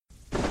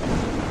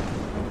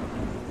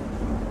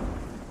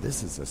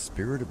This is a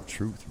Spirit of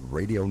Truth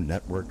Radio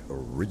Network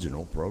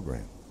original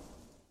program.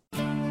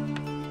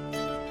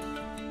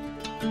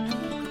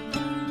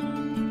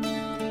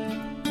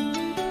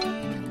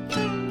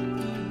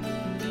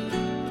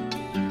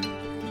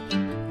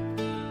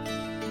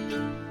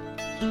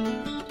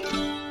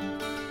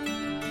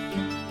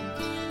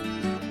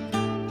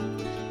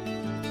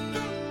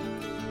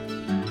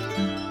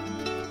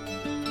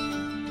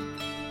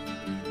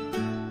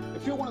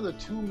 The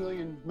 2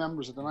 million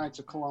members of the Knights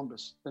of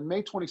Columbus, then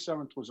May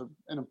 27th was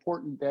an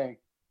important day.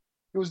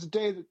 It was the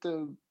day that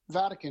the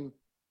Vatican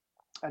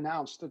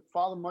announced that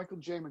Father Michael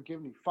J.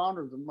 McGivney,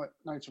 founder of the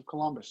Knights of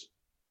Columbus,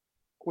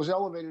 was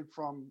elevated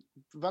from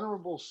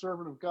venerable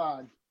servant of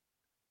God,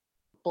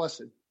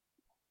 blessed.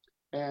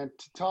 And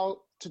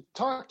to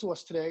talk to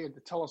us today and to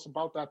tell us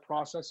about that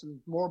process and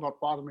more about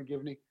Father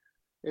McGivney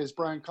is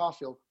Brian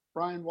Caulfield.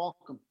 Brian,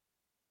 welcome.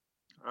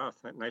 Oh,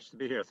 nice to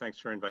be here. Thanks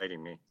for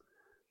inviting me.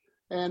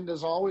 And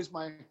as always,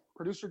 my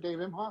producer, Dave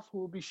Imhoff, who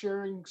will be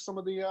sharing some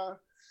of the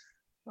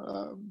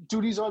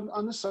duties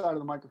on this side of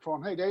the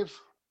microphone. Hey, Dave.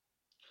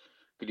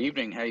 Good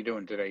evening. How you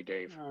doing today,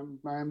 Dave?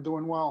 I'm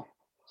doing well.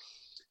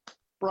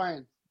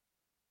 Brian,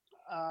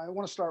 I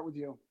want to start with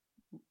you.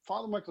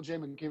 Father Michael J.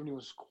 McGivney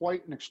was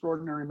quite an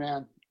extraordinary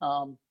man.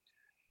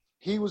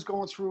 He was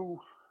going through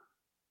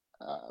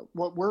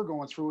what we're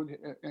going through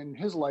in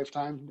his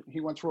lifetime. He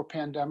went through a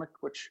pandemic,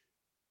 which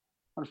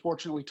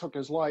unfortunately took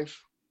his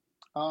life.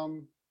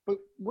 But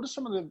what are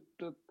some of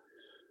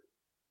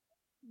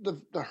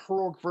the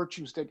heroic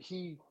virtues that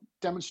he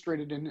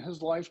demonstrated in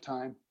his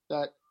lifetime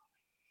that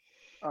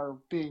are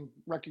being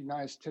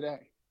recognized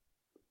today?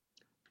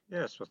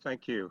 Yes, well,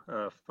 thank you.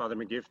 Father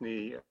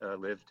McGivney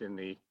lived in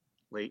the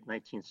late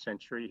 19th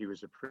century. He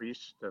was a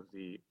priest of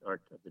the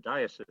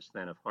diocese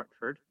then of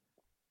Hartford,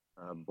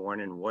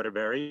 born in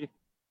Waterbury,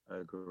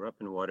 grew up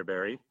in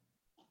Waterbury,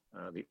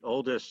 the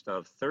oldest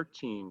of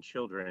 13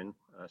 children,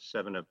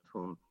 7 of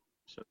whom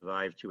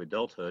survived to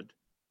adulthood.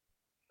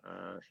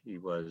 He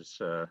was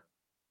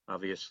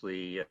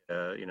obviously,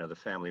 the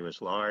family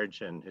was large,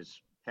 and his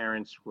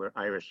parents were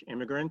Irish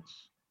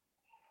immigrants.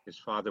 His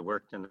father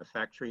worked in the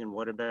factory in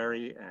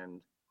Waterbury, and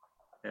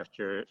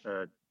after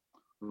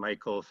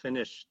Michael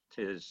finished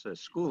his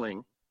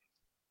schooling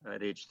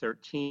at age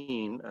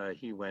 13,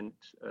 he went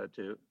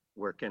to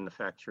work in the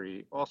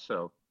factory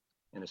also,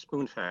 in a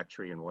spoon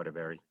factory in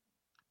Waterbury.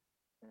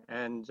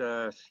 And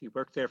he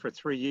worked there for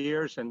 3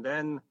 years, and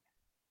then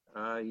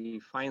he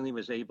finally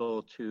was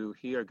able to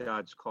hear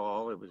God's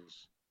call. It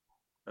was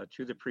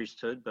to the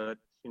priesthood, but,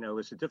 it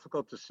was a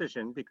difficult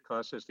decision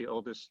because as the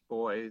oldest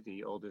boy,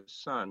 the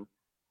oldest son,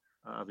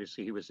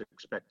 obviously he was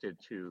expected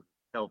to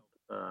help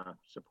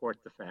support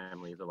the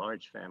family, the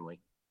large family.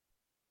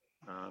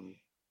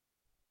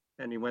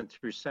 And he went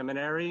through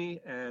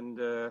seminary, and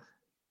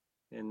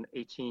in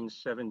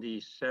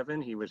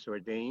 1877, he was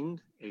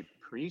ordained a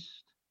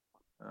priest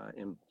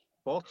in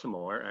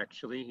Baltimore.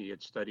 Actually, he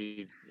had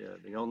studied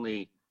the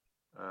only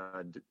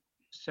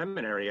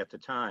seminary at the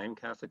time,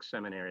 Catholic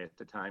seminary at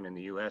the time in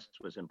the U.S.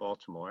 was in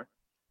Baltimore.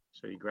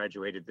 So he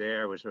graduated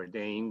there, was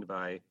ordained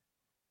by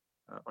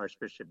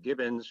Archbishop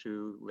Gibbons,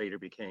 who later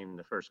became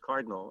the first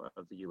cardinal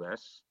of the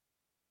U.S.,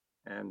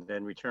 and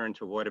then returned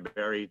to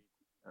Waterbury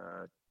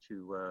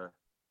to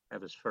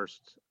have his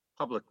first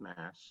public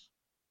mass.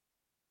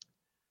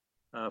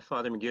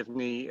 Father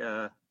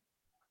McGivney,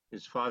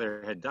 his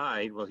father had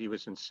died while he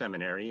was in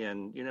seminary,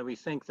 and we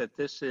think that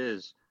this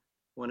is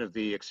one of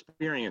the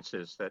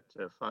experiences that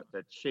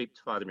shaped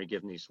Father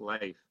McGivney's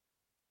life,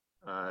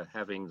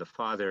 having the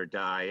father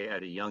die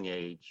at a young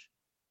age,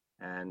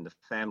 and the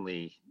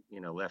family,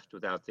 left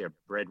without their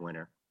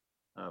breadwinner.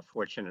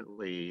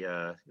 Fortunately,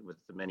 with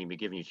the many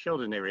McGivney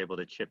children, they were able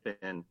to chip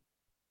in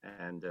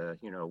and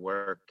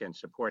work and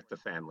support the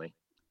family.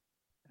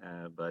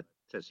 But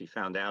as he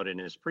found out in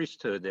his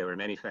priesthood, there were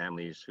many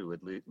families who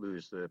would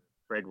lose the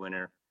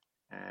breadwinner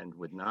and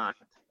would not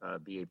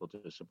be able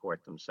to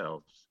support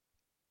themselves.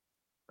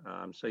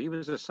 So he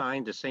was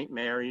assigned to St.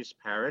 Mary's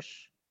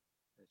Parish,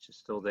 which is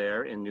still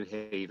there in New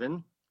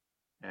Haven,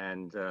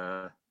 and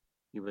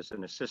he was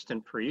an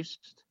assistant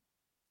priest.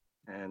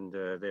 And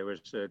there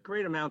was a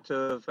great amount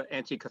of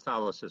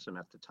anti-Catholicism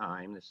at the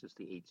time. This is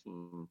the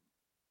 1870s,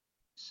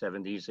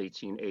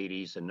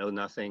 1880s, and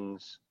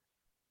know-nothings.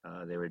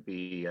 There would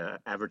be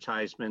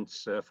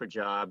advertisements for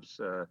jobs,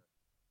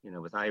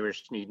 with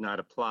Irish need not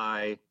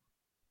apply.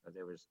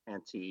 There was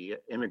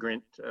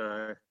anti-immigrant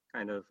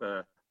kind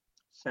of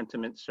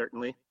sentiment,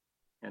 certainly,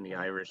 and the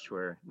Irish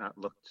were not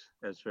looked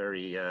as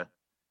very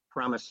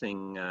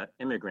promising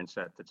immigrants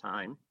at the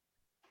time.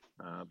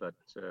 But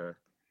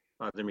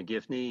Father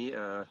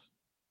McGivney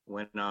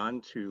went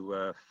on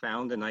to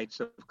found the Knights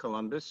of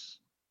Columbus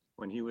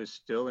when he was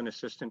still an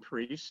assistant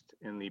priest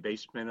in the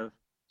basement of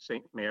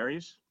St.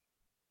 Mary's.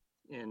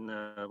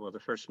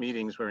 The first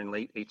meetings were in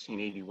late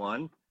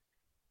 1881.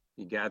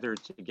 He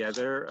gathered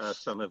together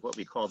some of what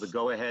we call the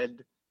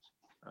go-ahead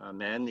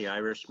men, the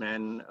Irish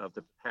men of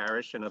the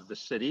parish and of the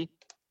city.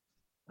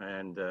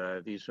 And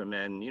these were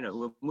men, who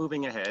were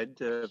moving ahead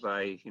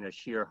by,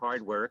 sheer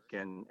hard work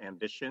and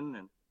ambition.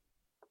 And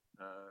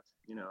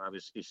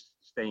obviously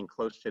staying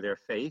close to their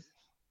faith.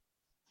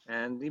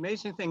 And the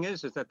amazing thing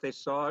is that they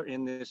saw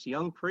in this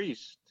young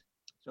priest,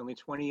 he's only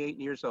 28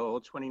 years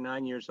old,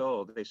 29 years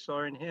old, they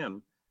saw in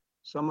him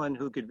someone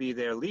who could be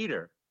their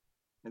leader.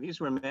 And these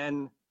were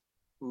men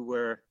who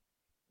were,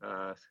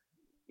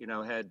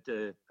 had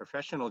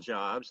professional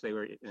jobs. They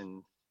were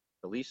in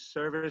police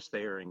service.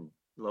 They were in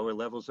lower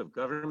levels of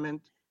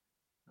government.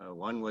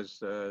 One was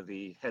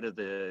the head of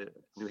the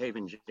New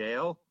Haven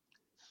jail.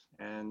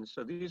 And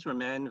so these were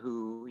men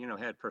who,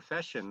 had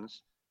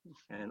professions,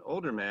 and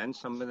older men.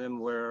 Some of them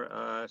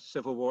were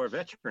Civil War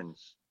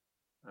veterans.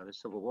 The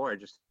Civil War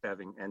just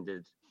having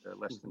ended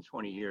less than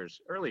 20 years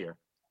earlier.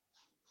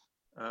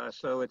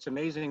 So it's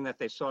amazing that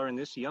they saw in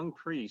this young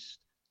priest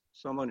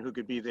someone who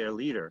could be their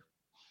leader.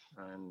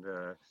 And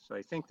so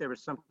I think there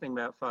was something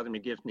about Father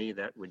McGivney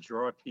that would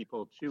draw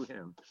people to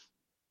him.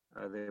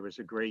 There was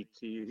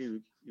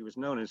he was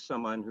known as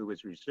someone who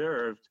was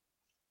reserved,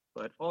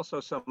 but also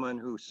someone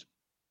who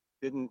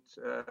didn't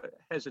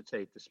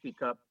hesitate to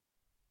speak up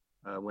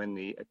when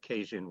the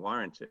occasion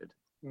warranted.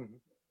 Mm-hmm.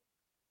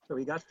 So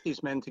he got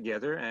these men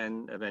together,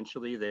 and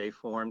eventually they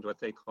formed what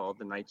they called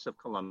the Knights of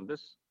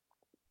Columbus.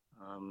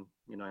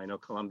 I know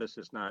Columbus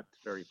is not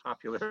very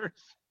popular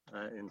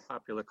in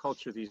popular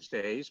culture these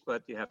days,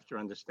 but you have to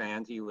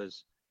understand he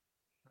was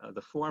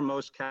the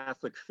foremost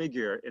Catholic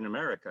figure in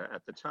America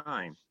at the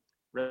time,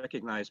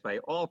 recognized by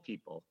all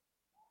people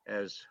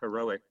as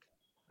heroic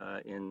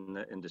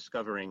in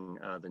discovering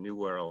the New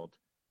World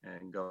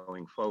and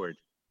going forward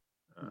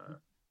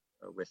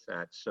with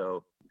that.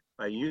 So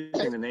by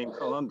using the name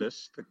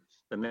Columbus,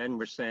 the men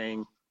were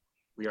saying,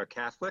 we are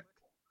Catholic.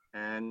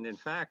 And in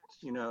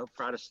fact,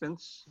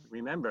 Protestants,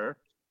 remember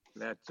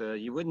that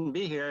you wouldn't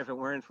be here if it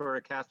weren't for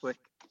a Catholic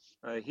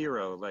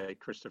hero like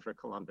Christopher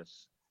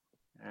Columbus,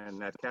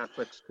 and that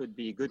Catholics could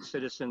be good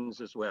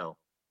citizens as well.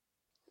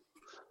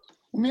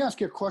 Let me ask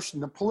you a question.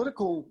 The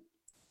political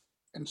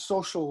and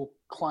social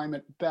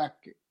climate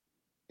back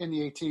in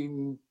the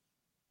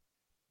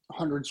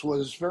 1800s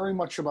was very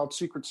much about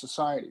secret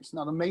societies.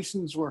 Now, the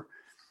Masons were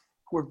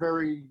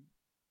very,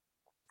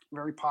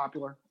 very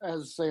popular,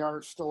 as they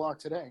still are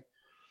today.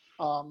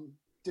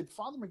 Did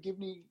Father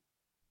McGivney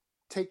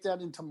take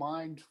that into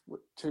mind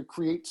to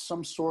create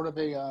some sort of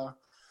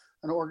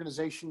an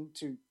organization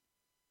to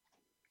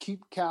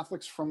keep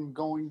Catholics from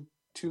going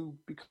to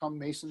become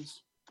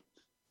Masons?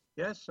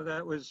 Yes, so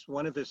that was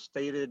one of his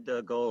stated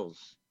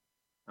goals.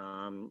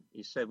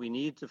 He said we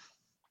need to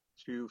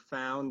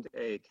found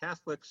a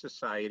Catholic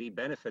society,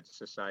 benefit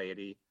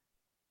society,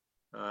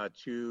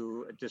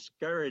 to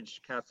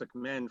discourage Catholic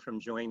men from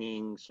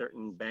joining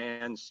certain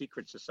banned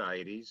secret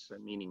societies,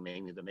 meaning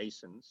mainly the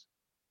Masons,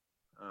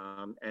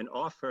 and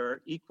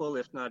offer equal,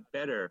 if not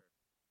better,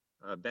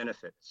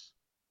 benefits.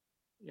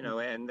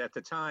 And at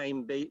the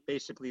time,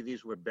 basically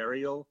these were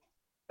burial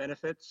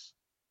benefits.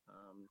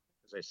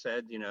 As I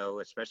said,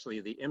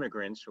 especially the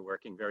immigrants were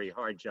working very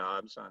hard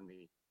jobs on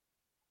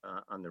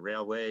the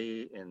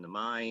railway, in the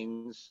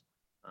mines,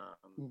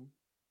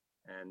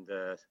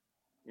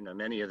 and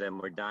many of them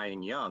were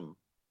dying young.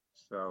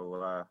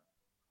 So,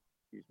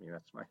 excuse me,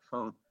 that's my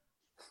phone.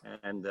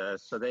 And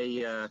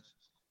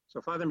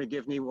so Father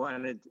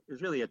McGivney it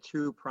was really a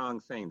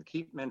two-pronged thing: to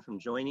keep men from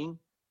joining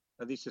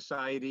these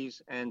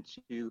societies and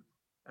to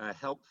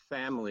help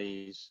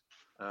families,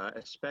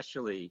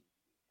 especially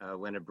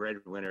when a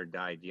breadwinner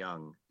died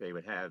young. They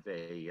would have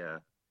a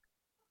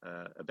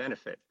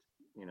benefit.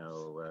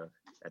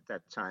 At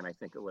that time, I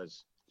think it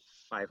was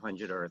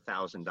 $500 or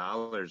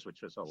 $1,000,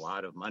 which was a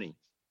lot of money,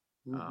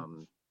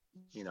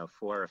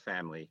 for a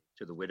family,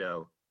 to the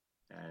widow,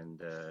 and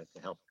to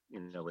help,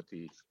 with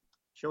the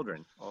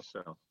children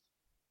also.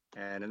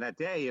 And in that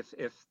day,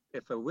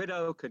 if a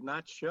widow could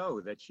not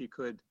show that she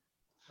could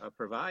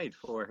provide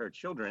for her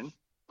children,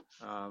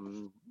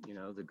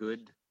 the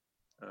good,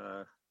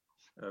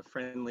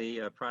 friendly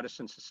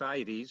Protestant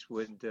societies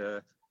would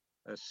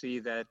see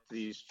that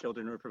these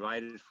children were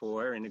provided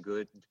for in a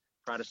good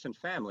Protestant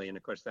family. And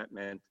of course, that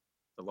meant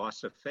the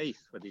loss of faith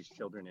for these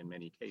children in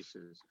many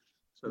cases.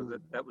 So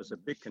that was a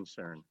big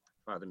concern,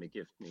 Father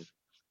McGivney,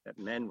 that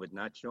men would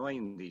not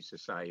join these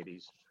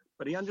societies.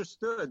 But he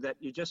understood that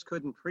you just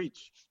couldn't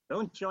preach,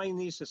 don't join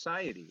these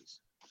societies.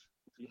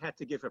 You had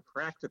to give a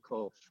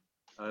practical,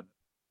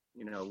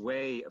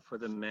 way for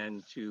the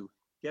men to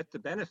get the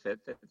benefit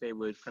that they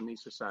would from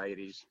these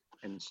societies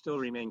and still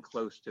remain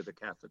close to the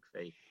Catholic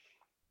faith.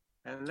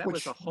 And that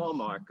was a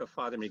hallmark of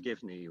Father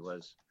McGivney,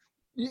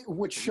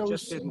 which shows he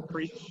just didn't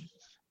preach.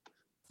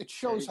 It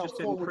shows how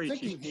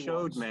forward-thinking he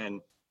showed men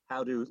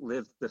how to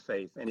live the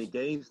faith, and he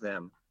gave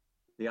them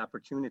the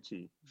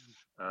opportunity,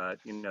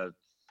 the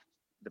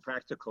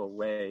practical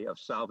way of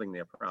solving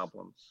their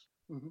problems.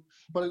 Mm-hmm.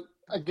 But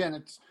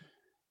again,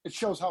 it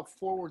shows how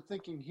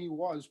forward-thinking he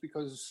was,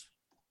 because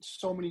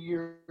so many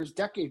years,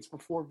 decades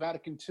before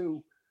Vatican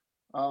II,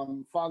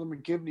 Father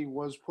McGivney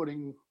was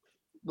putting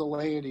the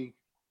laity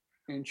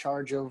in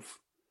charge of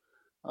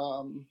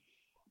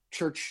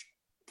church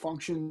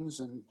functions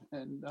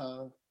and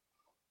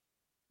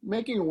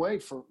making a way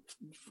for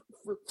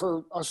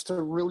us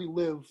to really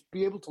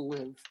be able to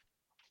live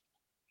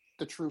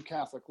the true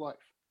Catholic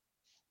life.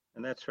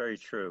 And that's very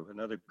true.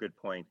 Another good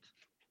point.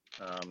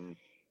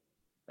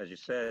 As you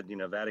said,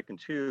 Vatican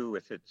II,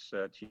 with its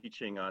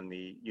teaching on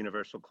the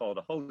universal call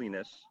to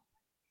holiness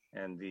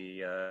and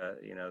the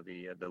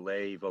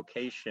lay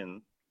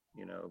vocation,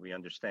 we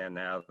understand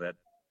now that,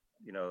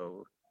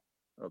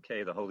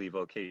 okay, the holy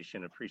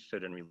vocation of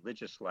priesthood and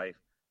religious life,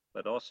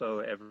 but also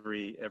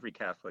every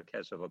Catholic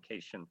has a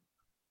vocation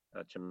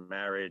to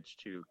marriage,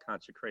 to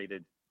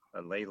consecrated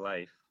lay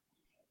life,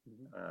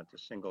 to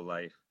single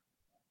life.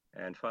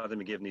 And Father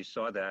McGivney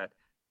saw that.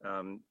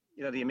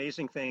 The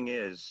amazing thing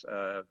is,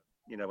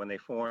 when they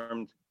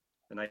formed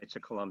the Knights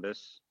of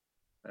Columbus,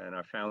 and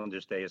our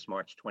Founders Day is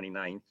March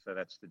 29th, so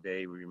that's the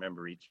day we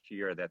remember each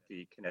year that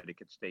the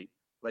Connecticut State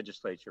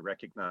Legislature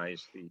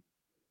recognized the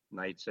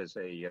Knights as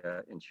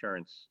a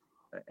insurance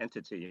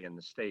entity in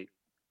the state.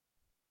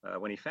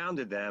 When he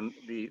founded them,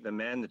 the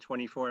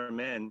 24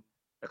 men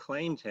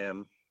acclaimed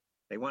him.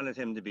 They wanted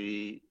him to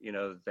be,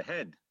 the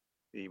head,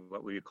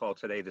 what we would call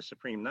today the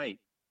Supreme Knight.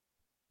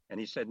 And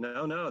he said,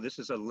 no, this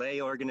is a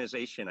lay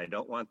organization. I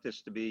don't want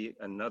this to be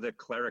another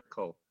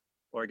clerical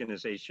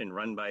organization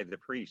run by the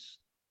priests.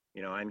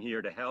 I'm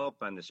here to help.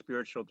 I'm the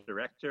spiritual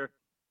director.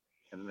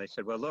 And they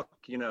said, well, look,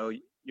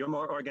 you're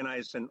more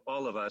organized than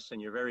all of us,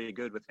 and you're very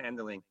good with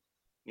handling,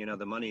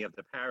 the money of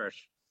the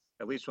parish.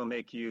 At least we'll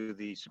make you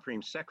the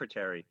Supreme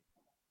Secretary.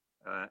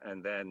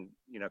 And then,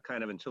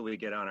 kind of until we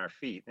get on our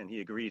feet. And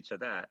he agreed to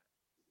that.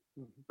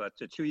 Mm-hmm. But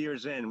 2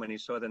 years in, when he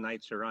saw the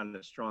Knights are on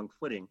a strong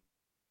footing,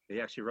 he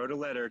actually wrote a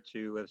letter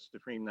to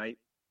Supreme Knight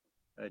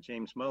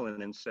James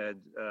Mullen and said,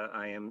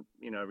 I am,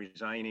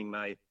 resigning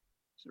my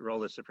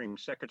role as Supreme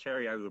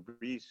Secretary. I will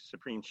be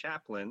Supreme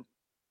Chaplain,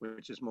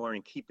 which is more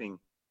in keeping,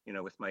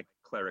 with my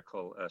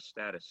clerical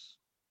status.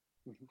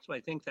 Mm-hmm. So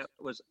I think that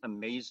was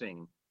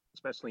amazing,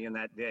 especially in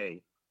that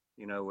day,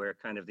 where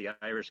kind of the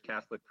Irish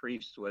Catholic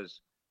priest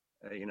was,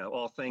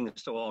 all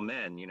things to all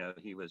men.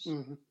 He was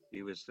mm-hmm.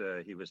 he was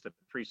the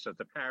priest of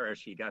the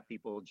parish. He got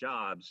people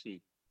jobs.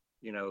 He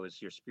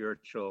was your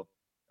spiritual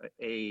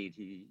aid.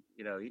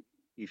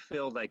 He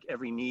filled like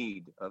every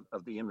need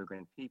of the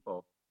immigrant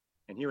people.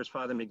 And here was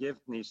Father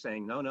McGivney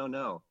saying,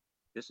 no,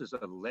 this is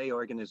a lay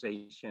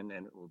organization,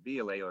 and it will be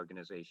a lay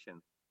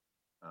organization.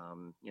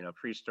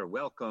 Priests are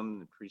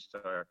welcome, priests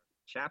are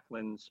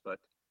chaplains, but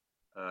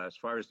as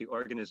far as the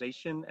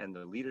organization and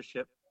the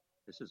leadership,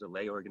 this is a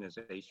lay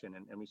organization,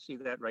 and we see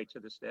that right to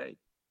this day.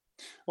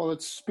 Well,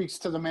 it speaks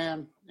to the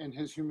man and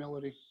his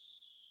humility.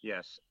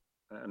 Yes,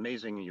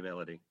 amazing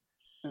humility.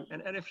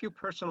 And a few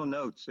personal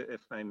notes,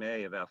 if I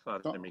may, about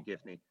Father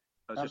McGivney.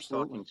 I was just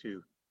talking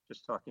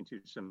to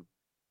some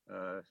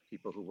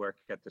people who work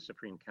at the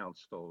Supreme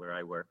Council where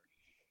I work,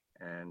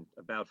 and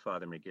about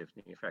Father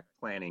McGivney. In fact,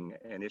 planning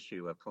an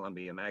issue of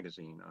Columbia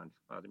Magazine on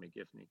Father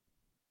McGivney.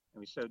 And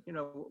we said,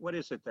 what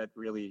is it that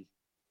really?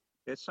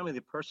 It's some of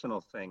the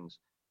personal things.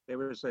 There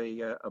was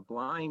a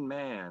blind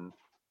man,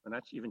 I'm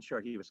not even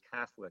sure he was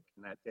Catholic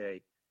in that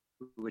day,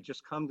 who would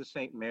just come to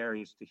St.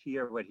 Mary's to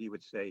hear what he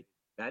would say.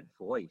 That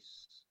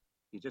voice,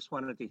 he just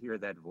wanted to hear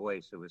that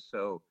voice. It was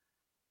so,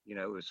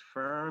 it was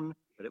firm,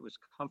 but it was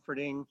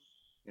comforting.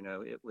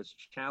 It was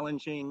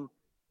challenging,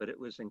 but it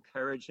was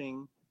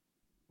encouraging.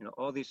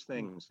 All these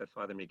things that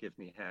Father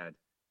McGivney had.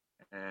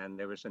 And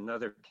there was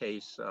another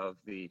case of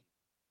the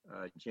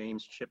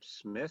James Chip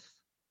Smith.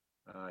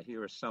 He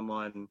was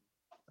someone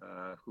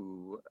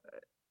who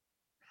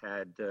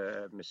had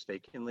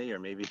mistakenly, or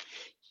maybe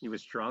he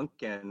was drunk,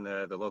 and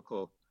the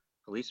local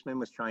policeman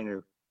was trying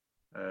to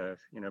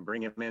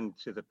bring him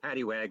into the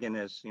paddy wagon,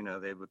 as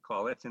they would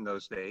call it in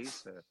those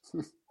days.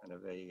 Kind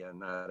of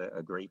not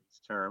a great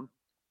term,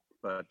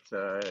 but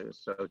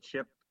so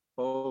Chip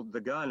pulled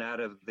the gun out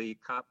of the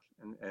cop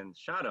and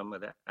shot him,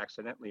 whether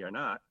accidentally or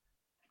not.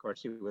 Of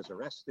course, he was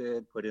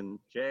arrested, put in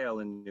jail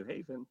in New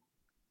Haven,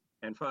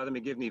 and Father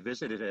McGivney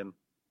visited him,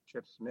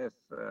 Chip Smith,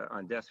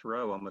 on death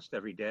row almost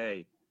every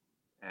day.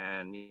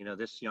 And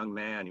this young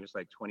man, he was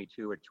like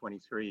 22 or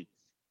 23.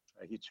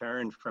 He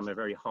turned from a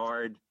very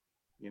hard,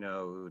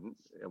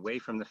 away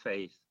from the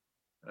faith,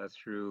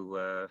 through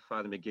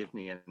Father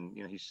McGivney.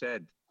 And, he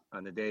said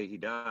on the day he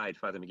died,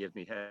 Father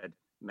McGivney had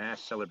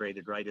Mass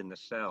celebrated right in the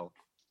cell.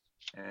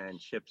 And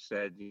Chip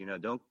said,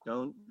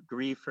 don't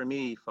grieve for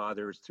me,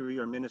 Father. It's through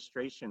your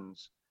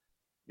ministrations,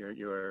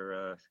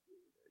 your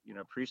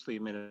priestly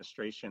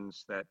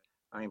ministrations, that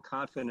I am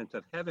confident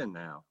of heaven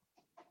now.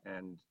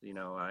 And,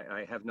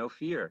 I have no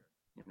fear,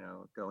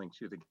 going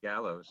to the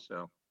gallows.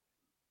 So,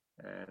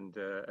 and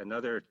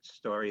another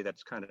story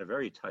that's kind of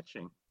very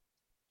touching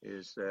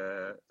is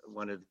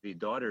one of the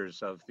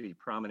daughters of the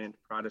prominent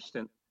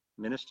Protestant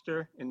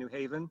minister in New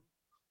Haven,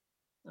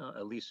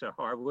 Elisa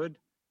Harwood.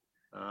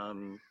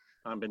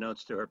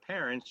 Unbeknownst to her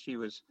parents, she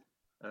was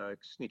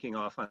sneaking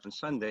off on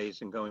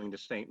Sundays and going to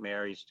St.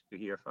 Mary's to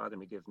hear Father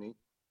McGivney.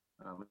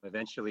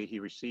 Eventually, he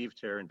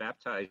received her and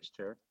baptized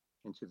her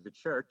into the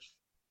church.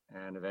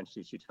 And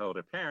eventually she told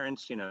her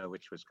parents,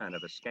 which was kind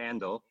of a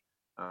scandal,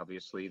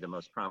 obviously the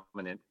most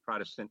prominent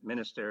Protestant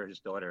minister, his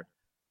daughter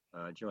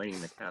joining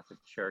the Catholic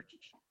Church.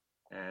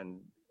 And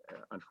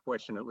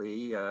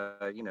unfortunately,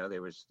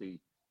 there was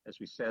as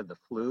we said, the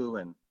flu,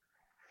 and,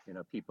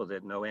 people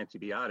that no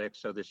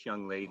antibiotics. So this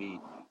young lady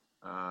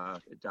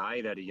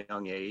died at a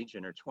young age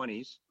in her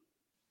 20s.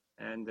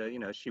 And,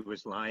 she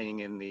was lying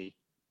in the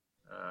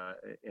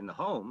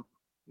home,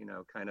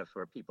 kind of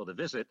for people to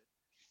visit.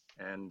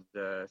 And,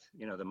 the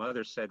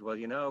mother said, well,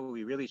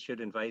 we really should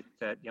invite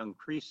that young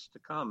priest to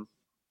come.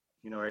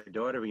 Our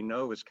daughter, we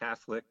know, is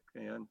Catholic,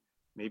 and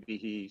maybe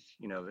he,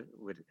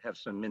 would have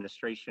some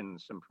ministration,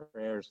 some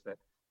prayers that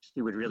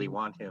she would really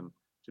want him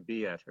to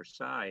be at her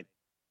side.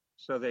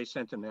 So they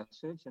sent a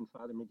message, and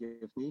Father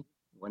McGivney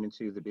went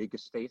into the big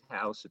estate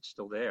house. It's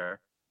still there,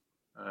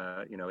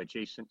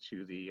 adjacent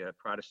to the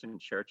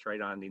Protestant church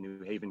right on the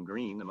New Haven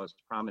Green, the most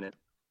prominent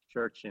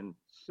church in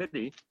the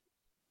city.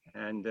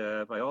 And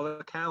by all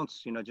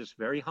accounts, just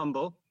very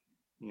humble,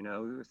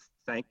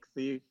 thanked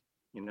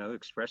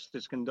expressed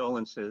his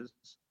condolences,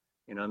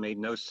 made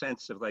no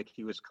sense of like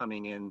he was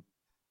coming in,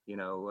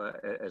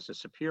 as a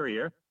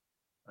superior,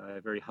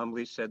 very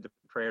humbly said the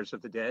prayers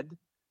of the dead,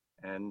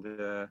 and,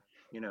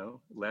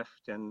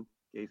 left and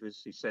gave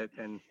he said,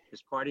 and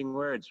his parting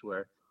words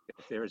were,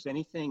 if there is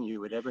anything you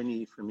would ever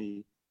need from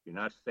me, do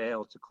not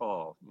fail to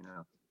call,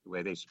 the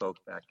way they spoke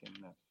back in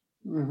the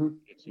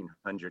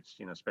 1800s,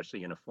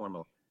 especially in a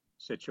formal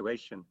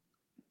situation.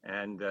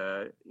 And,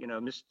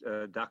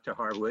 Dr.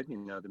 Harwood,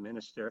 the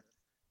minister,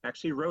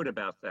 actually wrote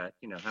about that,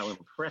 how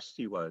impressed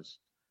he was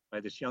by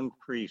this young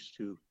priest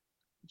who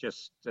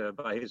just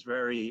by his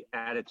very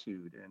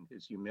attitude and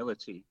his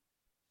humility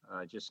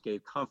just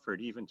gave comfort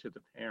even to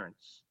the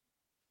parents.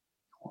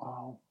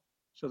 Wow.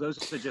 So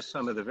those are just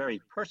some of the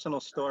very personal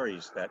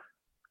stories that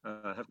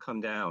have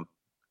come down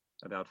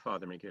about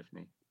Father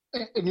McGivney.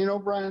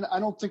 And Brian,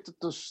 I don't think that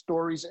the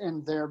stories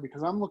end there,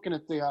 because I'm looking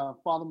at the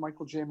Father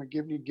Michael J.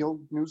 McGivney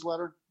Guild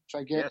newsletter, which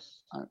I get.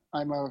 Yes.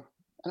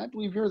 And I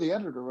believe you're the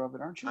editor of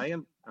it, aren't you?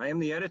 I am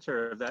the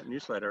editor of that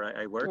newsletter.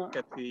 I work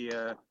at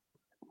the,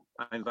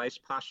 I'm vice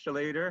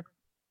postulator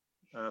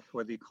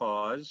for the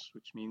cause,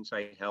 which means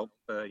I help,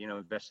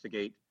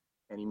 investigate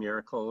any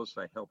miracles.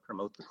 I help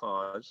promote the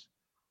cause.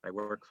 I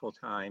work full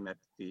time at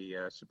the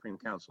Supreme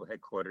Council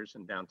headquarters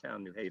in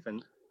downtown New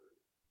Haven.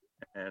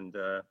 And,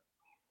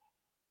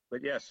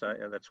 but yes,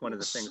 that's one of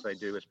the things I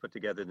do, is put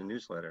together the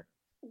newsletter.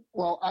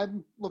 Well,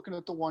 I'm looking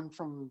at the one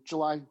from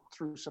July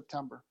through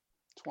September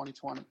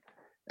 2020.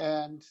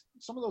 And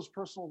some of those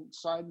personal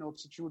side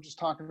notes that you were just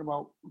talking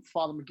about,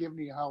 Father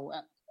McGivney,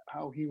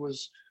 how he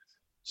was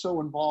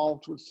so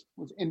involved with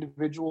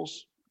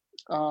individuals.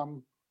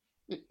 I'm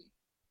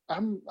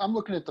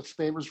looking at the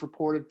favors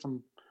reported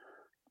from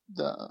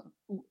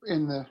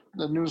in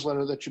the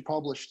newsletter that you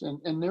published,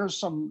 and there's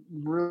some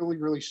really,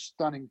 really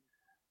stunning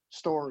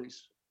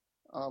stories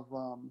of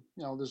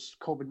this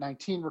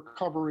COVID-19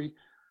 recovery.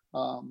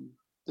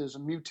 There's a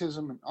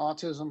mutism and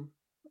autism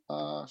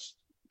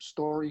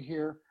story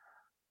here.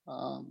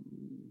 Well,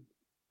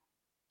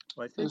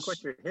 I think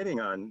what you're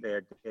hitting on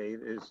there, Dave,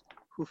 is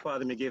who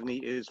Father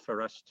McGivney is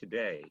for us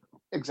today.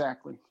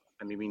 Exactly.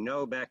 I mean, we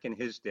know back in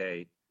his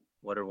day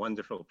what a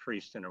wonderful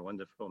priest and a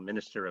wonderful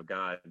minister of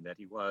God that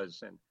he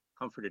was, and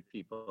comforted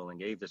people and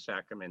gave the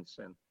sacraments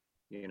and,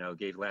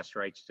 gave last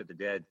rites to the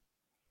dead,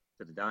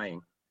 to the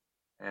dying.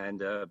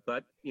 And,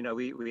 but,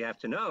 we have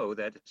to know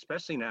that,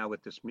 especially now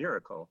with this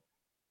miracle,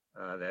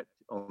 that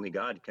only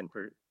God can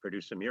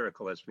produce a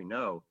miracle, as we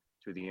know,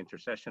 through the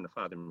intercession of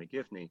Father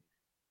McGivney,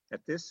 that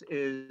this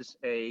is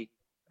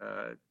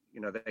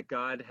that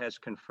God has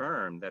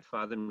confirmed that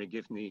Father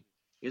McGivney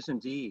is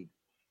indeed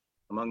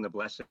among the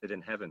blessed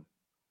in heaven.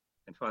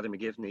 And Father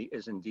McGivney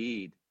is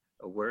indeed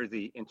a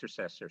worthy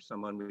intercessor,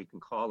 someone we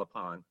can call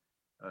upon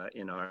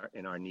in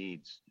our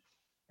needs.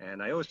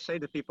 And I always say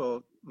to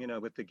people,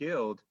 with the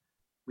Guild,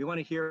 we want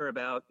to hear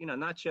about,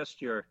 not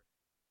just your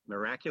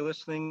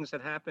miraculous things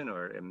that happen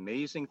or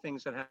amazing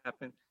things that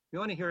happen. We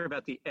want to hear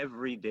about the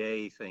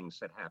everyday things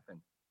that happen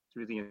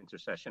through the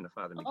intercession of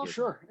Father McGivney. Oh,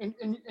 sure. And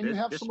you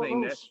have some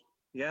of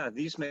those.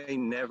 These may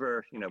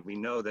never, we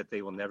know that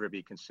they will never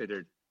be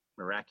considered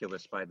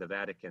miraculous by the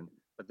Vatican,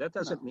 but that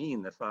doesn't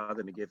mean that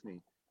Father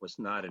McGivney was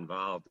not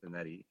involved and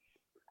that he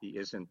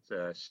isn't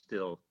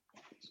still.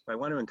 So I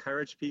want to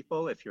encourage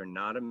people, if you're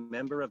not a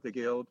member of the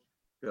Guild,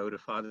 go to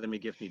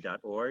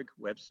fathermcgivney.org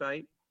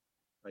website.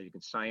 You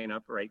can sign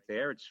up right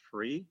there. It's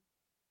free.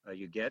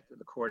 You get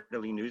the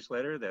quarterly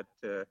newsletter that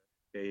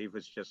Dave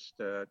was just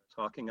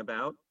talking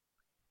about.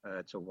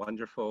 It's a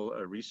wonderful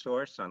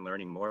resource on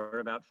learning more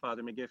about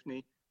Father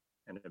McGivney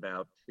and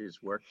about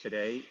his work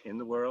today in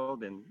the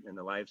world and in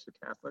the lives of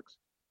Catholics.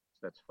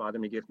 So that's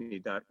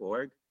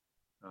fathermcgivney.org.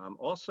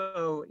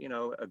 Also,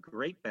 a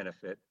great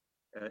benefit,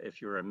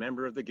 if you're a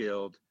member of the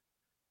Guild,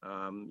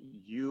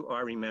 you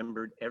are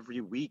remembered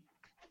every week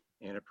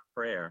in a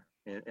prayer,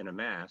 in a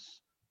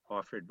Mass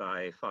offered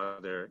by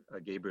Father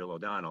Gabriel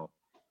O'Donnell,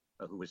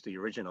 who was the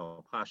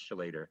original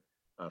postulator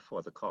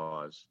for the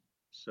cause.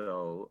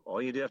 So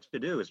all you have to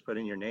do is put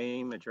in your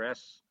name,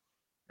 address,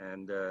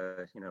 and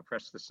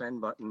press the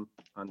send button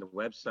on the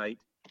website,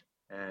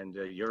 and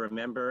you're a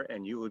member,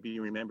 and you will be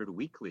remembered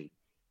weekly.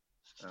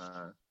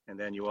 And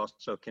then you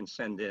also can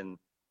send in.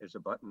 There's a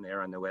button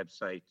there on the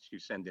website to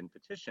send in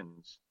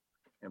petitions,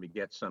 and we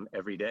get some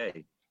every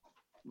day.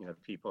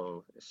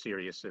 People as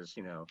serious as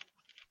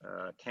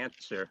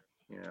cancer,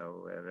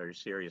 very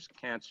serious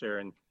cancer,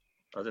 and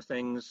other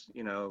things.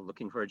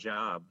 Looking for a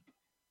job,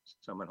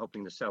 someone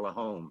hoping to sell a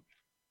home.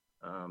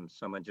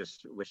 Someone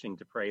just wishing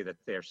to pray that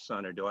their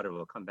son or daughter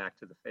will come back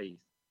to the faith.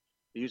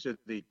 These are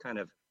the kind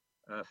of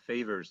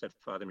favors that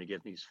Father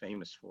McGivney is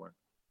famous for.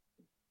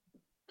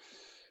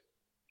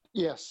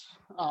 Yes.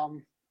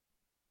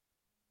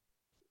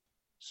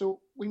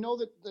 So we know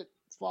that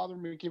Father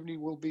McGivney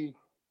will be,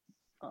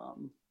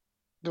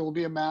 there will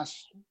be a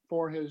mass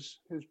for his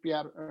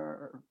beatification.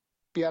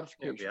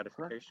 Yeah,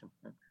 beatification.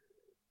 Yeah.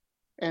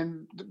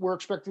 And we're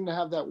expecting to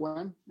have that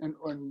when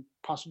and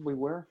possibly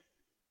where?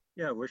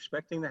 Yeah, we're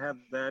expecting to have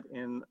that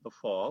in the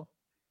fall,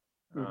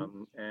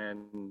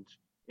 and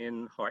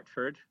in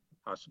Hartford,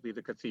 possibly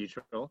the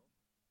cathedral.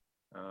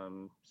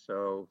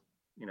 So,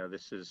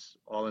 this is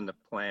all in the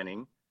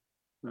planning.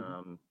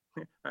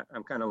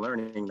 I'm kind of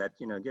learning that,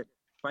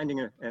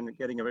 finding and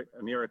getting a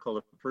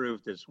miracle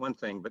approved is one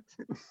thing, but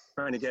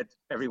trying to get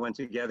everyone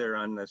together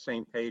on the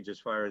same page as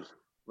far as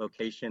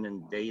location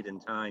and date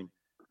and time.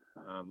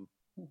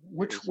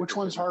 Which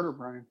one's harder,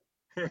 Brian?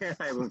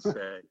 I won't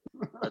say,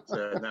 but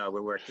no,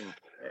 we're working.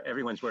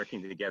 Everyone's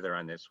working together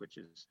on this, which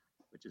is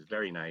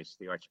very nice.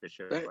 The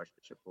Archbishop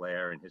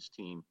Blair and his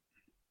team,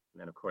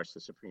 and then of course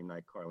the Supreme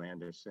Knight Carl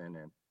Anderson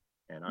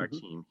and our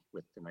team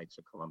with the Knights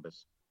of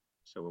Columbus.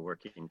 So we're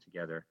working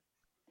together.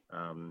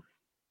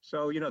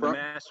 So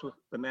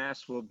the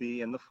mass will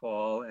be in the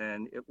fall,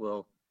 and it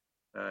will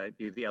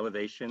be the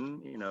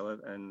elevation,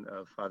 and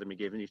Father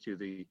McGivney to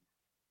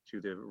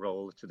the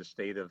role, to the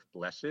state of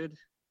blessed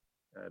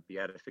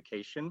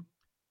beatification.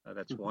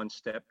 That's one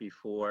step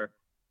before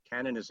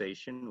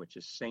canonization, which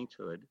is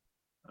sainthood.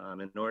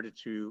 In order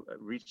to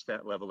reach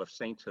that level of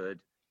sainthood,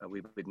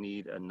 we would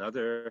need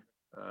another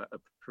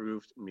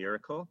approved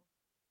miracle.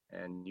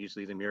 And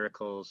usually the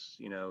miracles,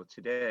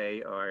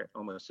 today are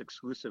almost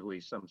exclusively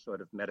some sort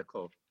of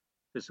medical,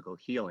 physical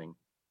healing,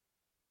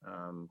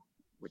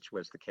 which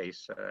was the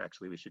case.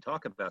 Actually, we should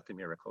talk about the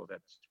miracle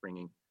that's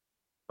bringing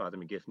Father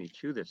McGivney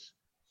to this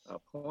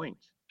point.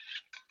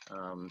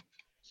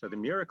 So the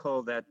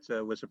miracle that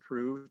was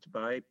approved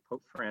by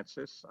Pope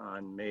Francis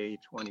on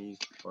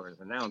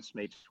announced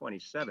May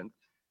 27th,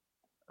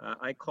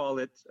 I call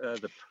it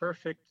the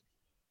perfect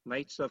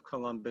Knights of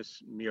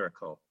Columbus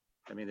miracle.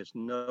 I mean, there's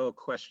no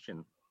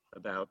question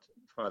about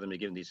Father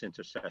McGivney's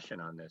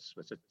intercession on this.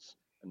 It's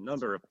a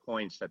number of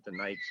points that the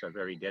Knights are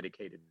very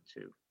dedicated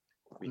to.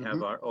 We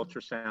have our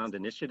ultrasound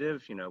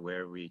initiative,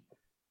 where we,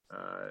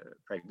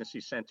 pregnancy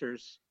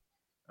centers,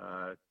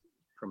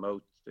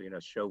 promote,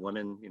 show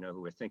women,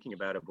 who are thinking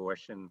about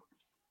abortion,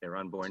 their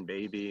unborn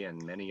baby,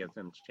 and many of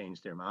them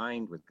change their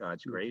mind with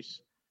God's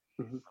grace.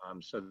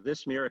 So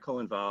this miracle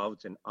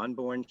involved an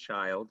unborn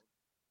child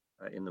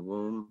in the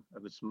womb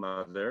of its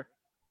mother,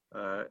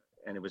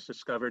 and it was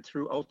discovered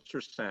through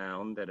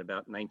ultrasound at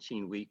about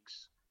 19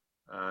 weeks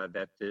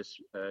that this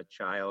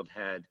child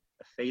had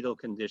a fatal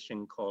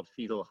condition called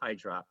fetal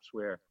hydrops,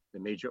 where the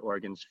major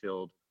organs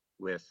filled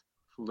with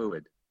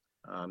fluid.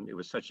 It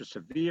was such a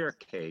severe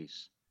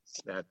case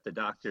that the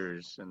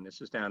doctors, and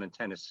this is down in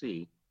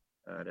Tennessee,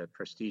 at a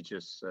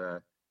prestigious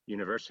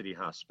university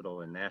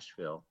hospital in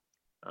Nashville,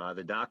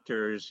 the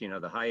doctors,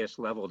 the highest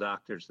level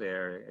doctors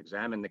there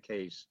examined the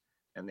case,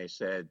 and they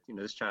said,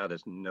 this child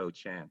has no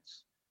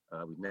chance.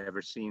 We've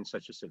never seen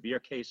such a severe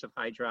case of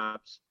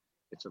hydrops.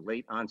 It's a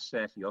late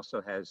onset. He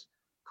also has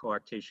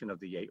coarctation of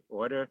the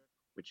aorta,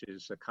 which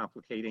is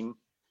complicating.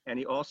 And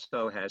he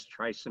also has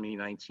trisomy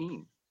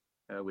 19,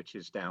 which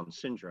is Down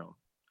syndrome.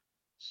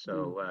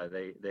 So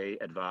they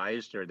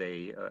advised, or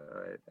they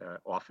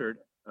offered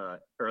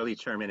early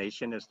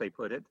termination, as they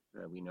put it.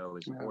 We know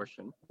is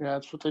abortion. Yeah,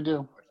 that's what they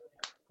do.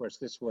 Of course,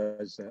 this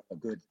was a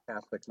good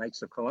Catholic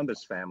Knights of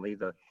Columbus family.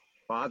 The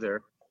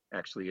father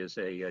actually is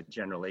a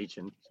general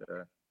agent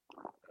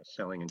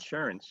selling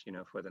insurance,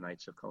 for the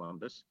Knights of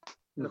Columbus.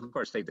 And of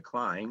course, they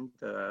declined,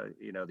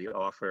 the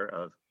offer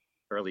of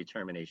early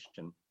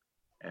termination.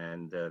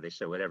 And they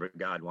said, whatever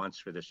God wants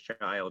for this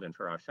child and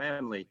for our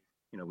family,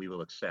 we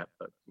will accept,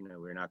 but,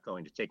 we're not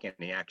going to take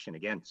any action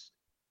against,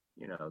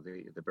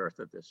 the birth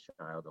of this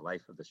child, the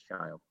life of this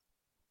child.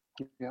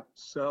 Yeah.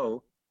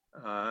 So,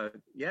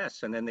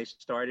 yes, and then they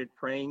started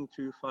praying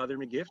to Father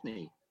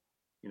McGivney.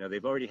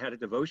 They've already had a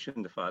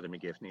devotion to Father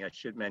McGivney. I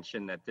should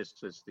mention that this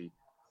is the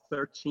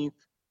 13th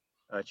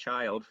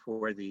child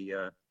for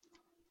the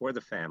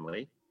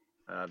family.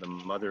 The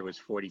mother was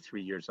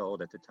 43 years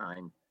old at the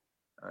time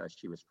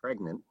she was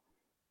pregnant.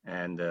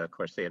 And of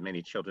course, they had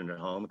many children at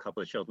home, a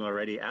couple of children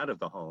already out of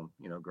the home,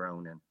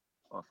 grown and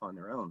off on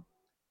their own.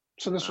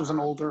 So this was an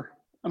older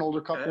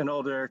couple? An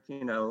older,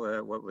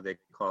 what would they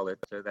call it?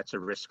 That's a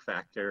risk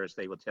factor, as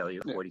they will tell you,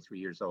 43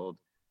 years old,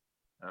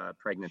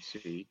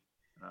 pregnancy.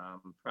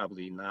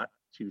 Probably not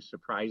too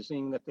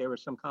surprising that there were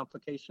some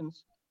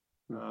complications.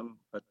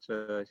 But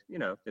you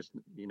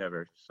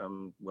never,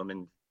 some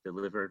women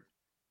delivered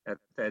at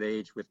that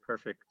age with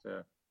perfect,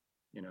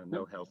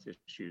 no health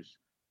issues.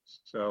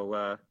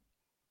 So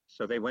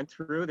they went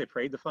through, they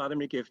prayed to Father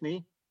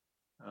McGivney.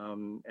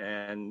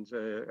 And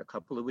a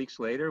couple of weeks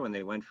later, when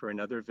they went for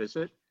another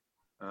visit,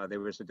 there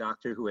was a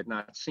doctor who had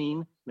not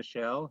seen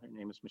Michelle. Her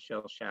name is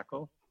Michelle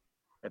Shackle.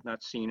 Had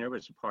not seen her,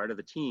 was a part of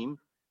the team,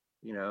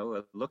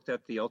 looked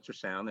at the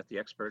ultrasound that the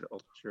expert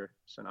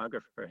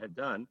ultrasonographer had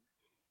done,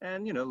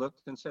 and,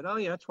 looked and said, oh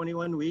yeah,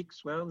 21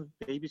 weeks. Well,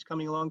 the baby's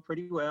coming along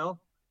pretty well.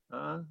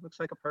 Looks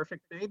like a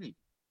perfect baby.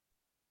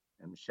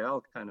 And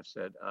Michelle kind of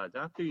said,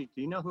 doctor, do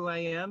you know who I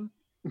am?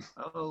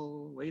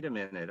 Oh, wait a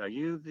minute. Are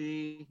you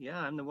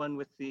I'm the one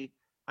with the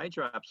eye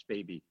drops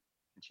baby.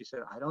 And she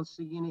said, I don't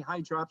see any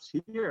eye drops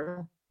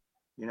here.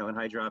 And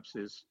eye drops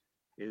is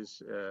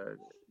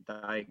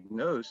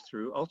diagnosed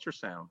through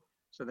ultrasound.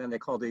 So then they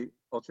called the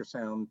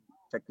ultrasound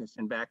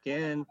technician back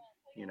in,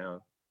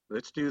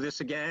 let's do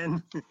this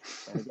again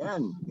and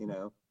again,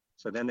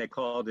 So then they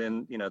called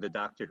in, the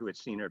doctor who had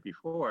seen her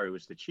before, who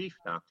was the chief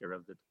doctor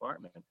of the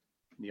department,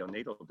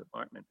 neonatal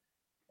department.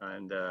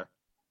 And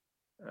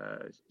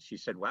she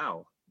said,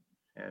 wow.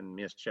 And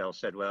Michelle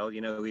said, well,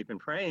 we've been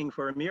praying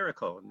for a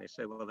miracle. And they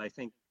said, well, I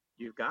think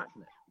you've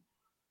gotten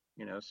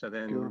it. So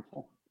then,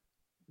 Beautiful.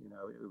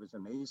 it was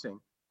amazing.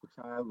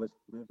 The child was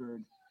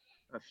delivered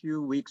a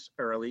few weeks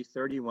early,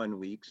 31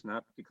 weeks,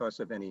 not because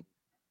of any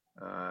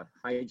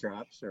eye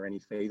drops or any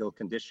fatal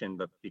condition,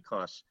 but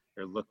because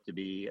there looked to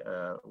be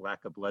a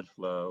lack of blood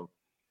flow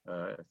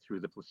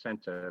through the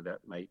placenta that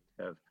might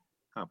have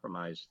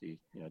compromised the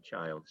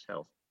child's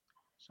health.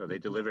 So they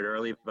delivered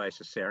early by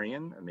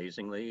cesarean.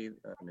 Amazingly,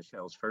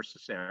 Michelle's first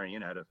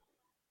cesarean out of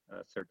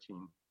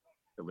 13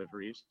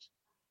 deliveries,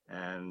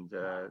 and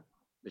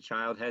the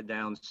child had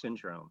Down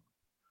syndrome.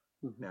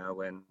 Now,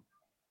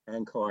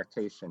 and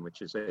coarctation,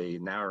 which is a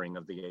narrowing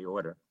of the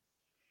aorta.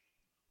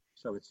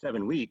 So at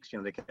 7 weeks,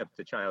 they kept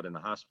the child in the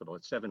hospital.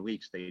 At 7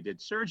 weeks, they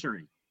did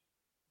surgery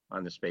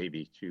on this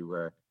baby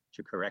to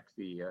correct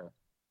the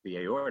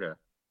aorta,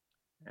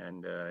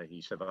 and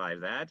he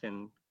survived that,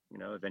 and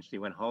eventually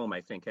went home.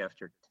 I think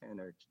after 10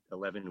 or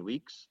 11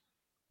 weeks.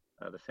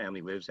 The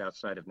family lives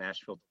outside of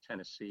Nashville,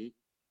 Tennessee.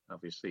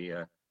 Obviously,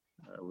 a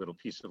little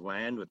piece of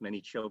land with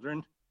many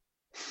children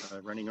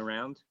running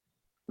around,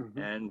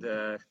 and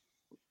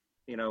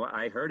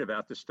I heard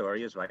about the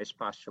story as vice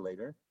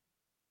postulator.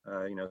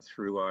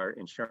 Through our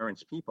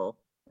insurance people,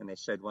 and they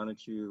said, why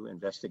don't you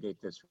investigate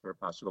this for a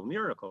possible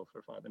miracle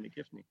for Father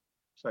McGivney?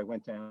 So I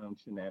went down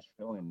to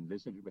Nashville and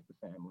visited with the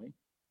family,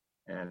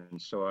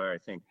 and saw, I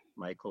think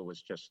Michael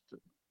was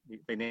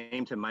they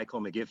named him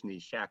Michael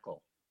McGivney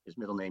Shackle. His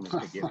middle name is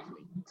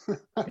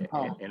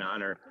McGivney, in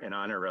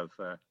honor of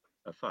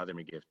Father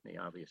McGivney,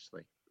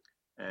 obviously.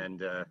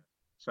 And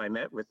so I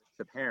met with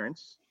the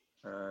parents,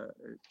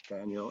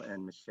 Daniel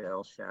and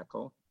Michelle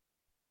Shackle,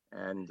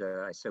 and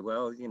I said,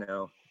 well,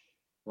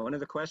 one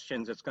of the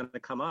questions that's going to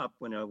come up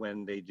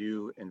when they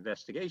do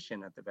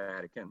investigation at the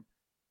Vatican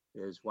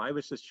is, why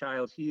was this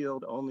child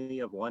healed only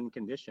of one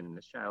condition?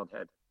 This child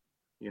had,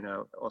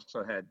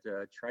 also had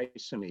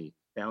trisomy,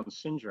 Down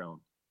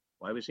syndrome.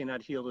 Why was he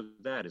not healed of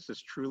that? Is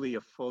this truly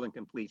a full and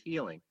complete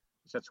healing?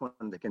 Because that's one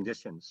of the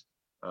conditions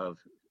of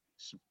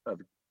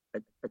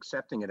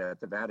accepting it at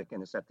the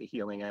Vatican, is that the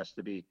healing has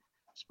to be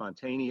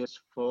spontaneous,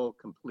 full,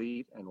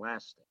 complete, and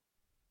lasting,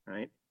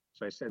 right?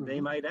 So I said, they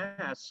might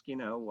ask,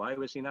 why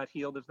was he not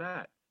healed of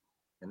that?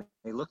 And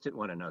they looked at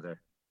one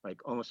another,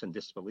 like almost in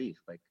disbelief,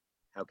 like,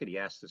 how could he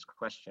ask this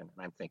question?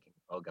 And I'm thinking,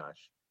 oh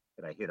gosh,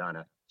 did I hit on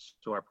a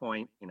sore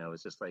point?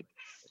 Is this like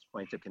this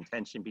point of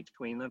contention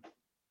between them?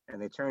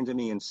 And they turned to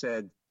me and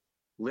said,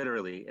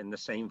 literally in the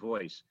same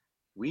voice,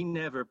 we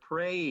never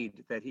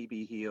prayed that he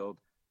be healed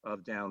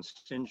of Down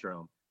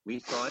syndrome. We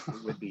thought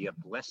it would be a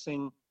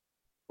blessing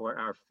for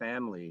our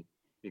family,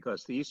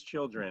 because these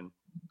children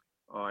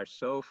are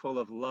so full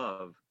of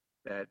love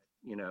that,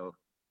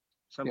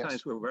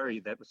 sometimes we're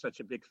worried that with such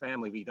a big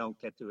family, we don't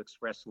get to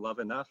express love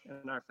enough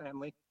in our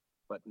family.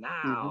 But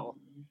now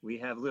we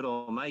have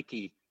little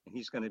Mikey, and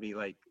he's going to be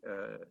like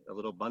a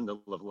little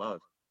bundle of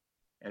love.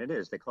 And it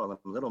is. They call him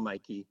Little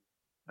Mikey.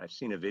 I've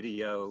seen a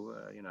video.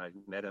 I've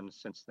met him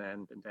since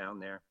then, been down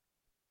there.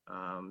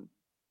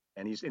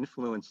 And he's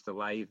influenced the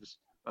lives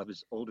of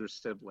his older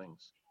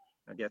siblings.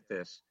 Now get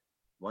this.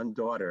 One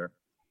daughter,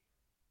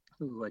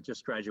 who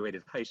just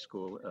graduated high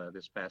school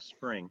this past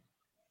spring,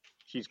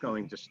 she's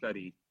going to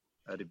study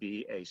to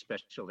be a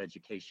special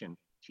education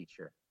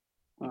teacher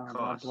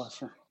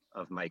because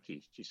of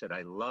Mikey. She said,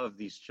 I love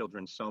these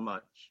children so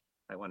much.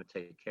 I want to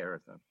take care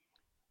of them.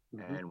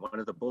 And one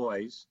of the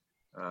boys,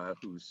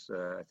 who's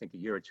I think a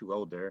year or two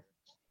older,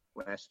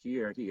 last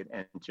year he had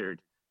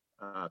entered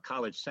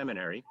college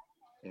seminary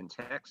in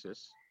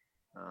Texas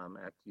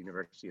at the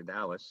University of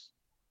Dallas,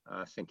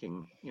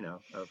 thinking,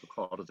 of the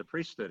call to the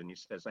priesthood. And he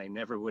says, I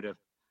never would have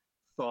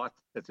thought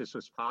that this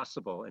was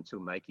possible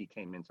until Mikey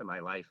came into my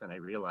life, and I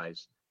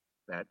realized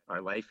that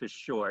our life is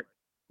short.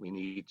 We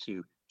need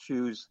to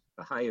choose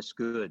the highest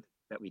good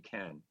that we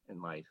can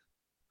in life.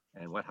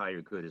 And what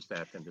higher good is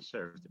that than to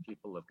serve the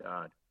people of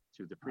God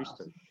through the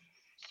priesthood?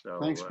 So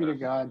Thanks be to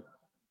God.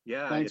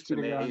 yeah, Thanks it's be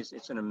to God. amazing.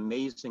 It's an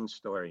amazing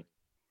story.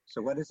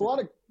 So what is A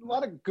it?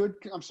 lot of good.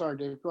 I'm sorry,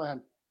 Dave. Go ahead.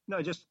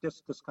 No, just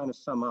kind of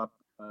sum up.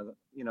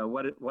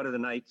 What are the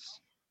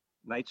Knights?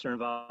 Knights are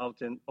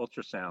involved in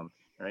ultrasound,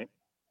 right?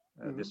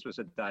 This was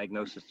a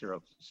diagnosis through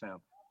ultrasound.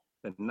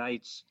 The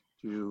Knights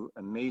do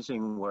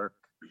amazing work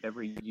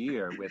every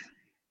year with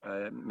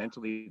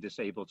mentally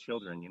disabled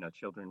children.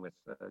 Children with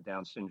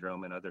Down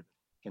syndrome and other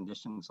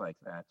conditions like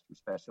that through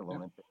Special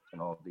Olympics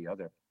and all the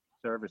other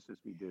services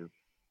we do.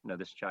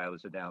 This child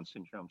is a Down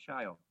syndrome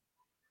child.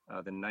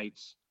 The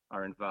Knights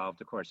are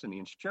involved, of course, in the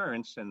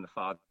insurance, and the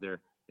father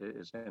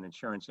is an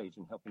insurance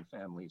agent helping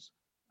families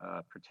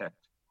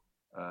protect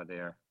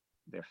their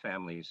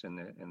families in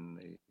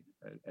the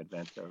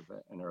event of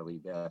an early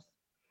death.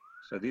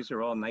 So these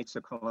are all Knights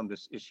of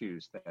Columbus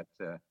issues that,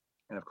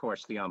 and of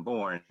course, the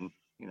unborn,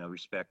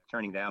 respect,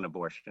 turning down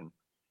abortion.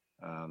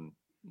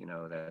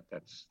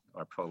 That's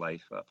our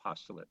pro-life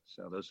apostolate.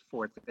 So those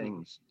four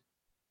things.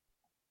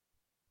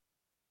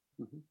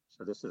 Mm-hmm.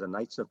 So this is a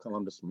Knights of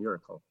Columbus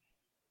miracle.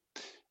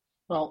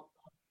 Well,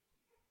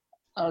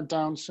 our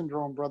Down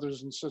syndrome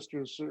brothers and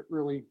sisters,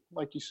 really,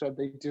 like you said,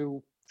 they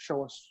do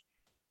show us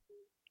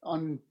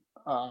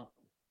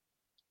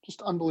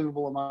just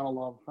unbelievable amount of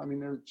love. I mean,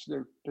 they're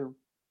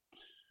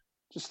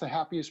just the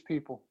happiest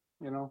people,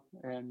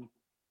 and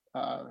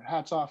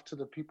hats off to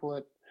the people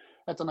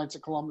at the Knights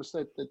of Columbus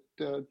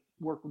that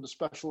work with the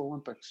Special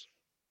Olympics.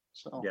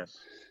 So yes,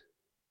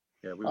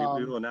 yeah, we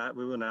will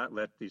not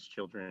let these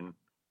children,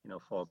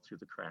 fall through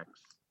the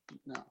cracks.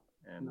 No,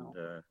 and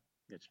no.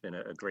 It's been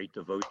a great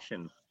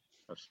devotion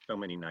of so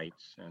many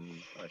Knights, and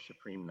our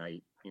Supreme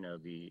Knight,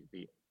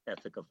 the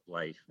ethic of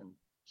life and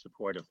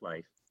support of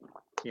life.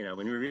 When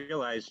we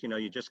realize,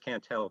 you just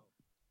can't tell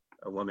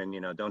a woman,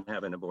 don't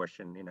have an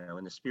abortion,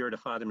 in the spirit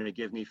of Father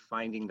McGivney,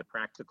 finding the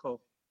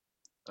practical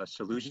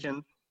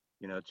solution,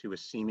 to a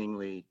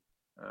seemingly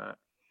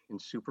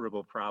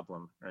insuperable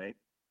problem, right?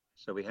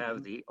 So we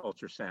have the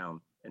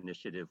ultrasound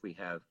initiative. We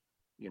have,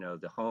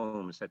 the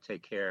homes that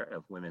take care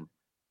of women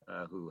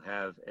who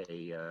have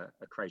a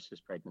crisis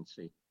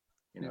pregnancy.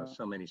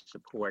 So many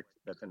support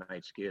that the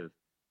Knights give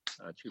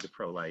to the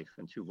pro-life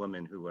and to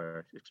women who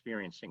are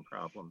experiencing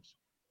problems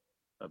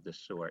of this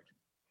sort.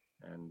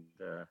 And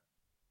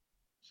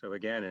so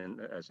again, and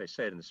as I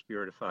said, in the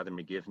spirit of Father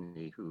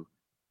McGivney, who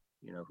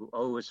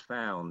always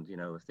found,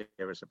 if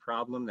there was a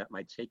problem that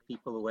might take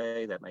people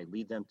away, that might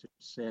lead them to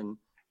sin,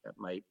 that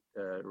might,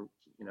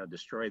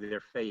 destroy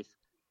their faith,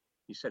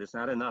 he said, it's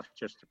not enough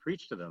just to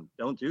preach to them.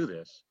 Don't do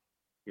this.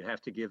 You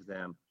have to give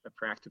them a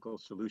practical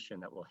solution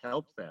that will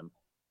help them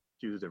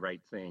do the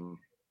right thing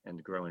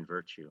and grow in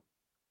virtue.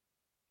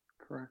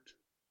 Correct.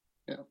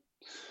 Yeah.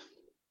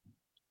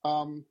 I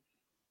want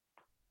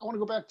to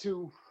go back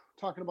to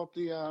talking about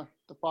the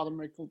Father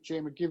Michael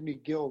J.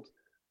 McGivney Guild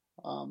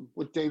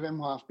with Dave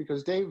Imhoff,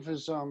 because Dave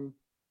is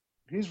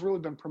he's really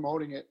been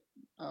promoting it.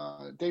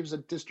 Dave's a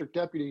district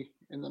deputy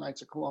in the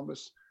Knights of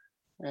Columbus.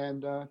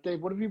 And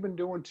Dave, what have you been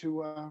doing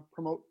to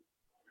promote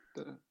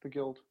the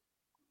guild?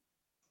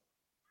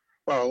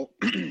 Well,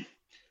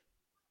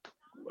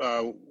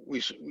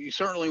 we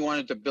certainly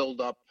wanted to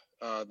build up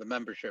the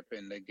membership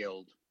in the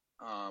guild,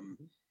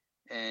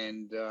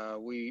 and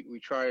we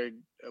tried.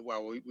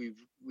 Well,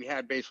 we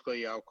had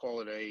basically, I'll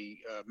call it a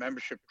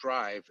membership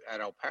drive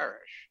at our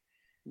parish,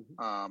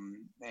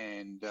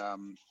 and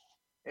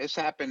this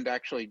happened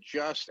actually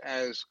just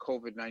as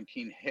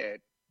COVID-19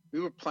 hit.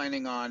 We were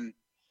planning on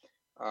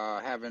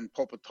having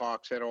pulpit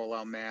talks at all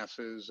our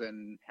masses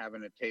and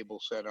having a table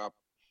set up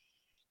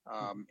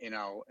in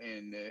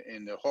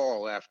the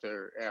hall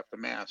after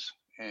mass,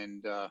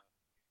 and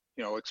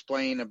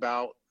explain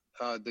about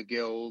the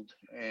guild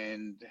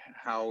and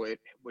how it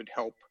would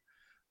help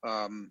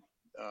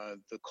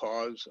the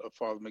cause of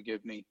Father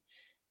McGivney.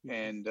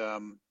 And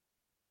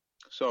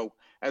so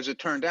as it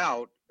turned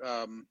out,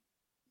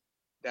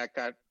 that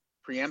got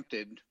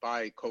preempted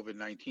by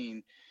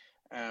COVID-19.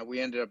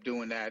 We ended up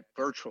doing that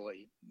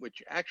virtually,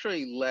 which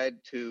actually led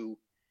to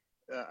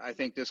I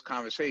think this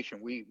conversation.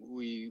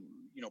 We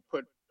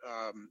put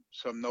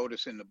some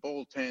notice in the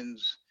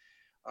bulletins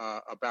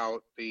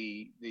about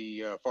the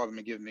Father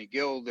McGivney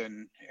Guild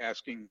and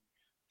asking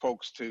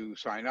folks to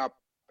sign up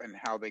and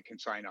how they can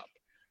sign up.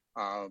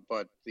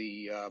 But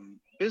the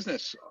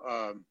business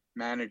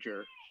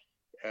manager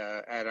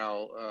at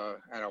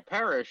our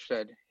parish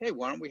said, "Hey,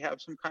 why don't we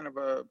have some kind of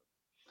a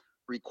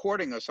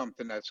recording or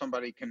something that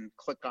somebody can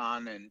click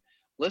on and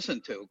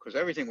listen to?" Because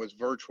everything was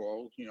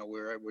virtual.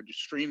 We're just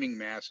streaming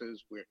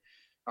masses.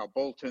 Our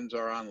bulletins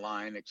are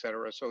online, et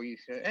cetera. So he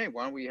said, "Hey,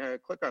 why don't we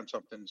click on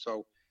something?"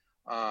 So,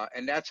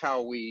 and that's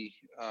how we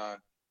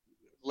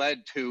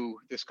led to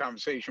this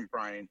conversation,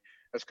 Brian.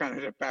 That's kind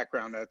of the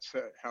background. That's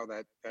how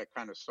that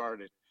kind of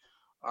started.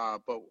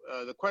 But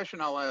the question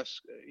I'll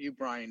ask you,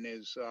 Brian,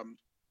 is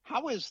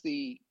how is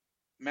the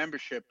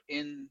membership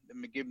in the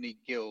McGivney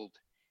Guild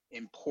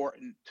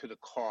important to the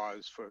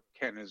cause for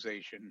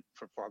canonization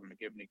for Father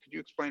McGivney? Could you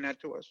explain that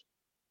to us?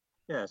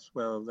 Yes,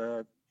 well,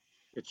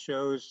 it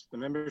shows the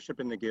membership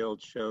in the Guild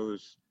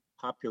shows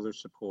popular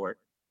support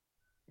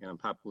and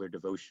popular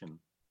devotion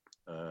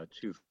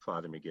to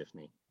Father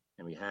McGivney.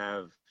 And we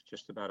have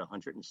just about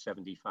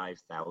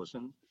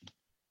 175,000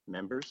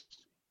 members.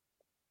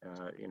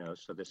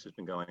 So this has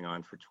been going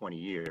on for 20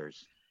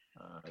 years.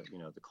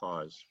 The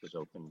cause was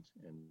opened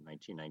in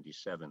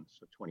 1997,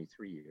 so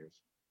 23 years.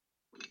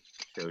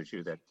 Shows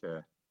you that,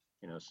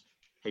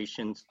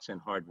 patience and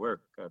hard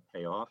work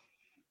pay off.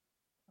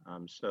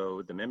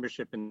 So the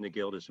membership in the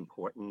Guild is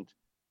important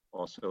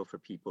also for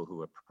people who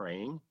are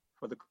praying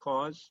for the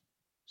cause.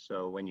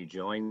 So when you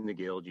join the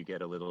Guild, you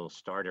get a little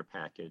starter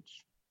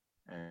package.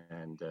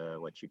 And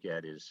what you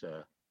get is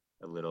a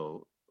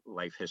little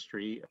life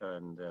history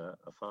and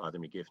of Father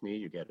McGivney.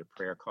 You get a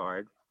prayer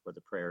card for the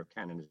prayer of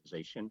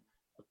canonization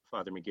of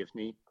Father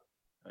McGivney.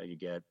 You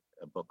get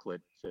a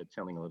booklet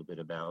telling a little bit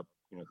about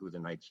who the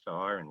Knights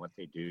are and what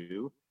they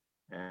do,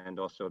 and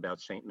also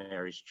about St.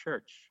 Mary's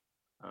Church,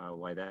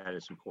 why that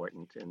is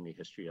important in the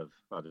history of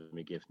Father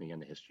McGivney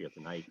and the history of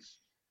the Knights.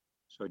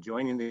 So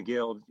joining the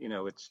Guild,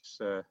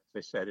 it's as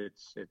I said,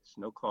 it's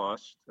no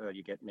cost.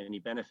 You get many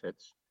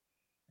benefits,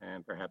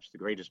 and perhaps the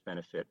greatest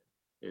benefit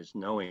is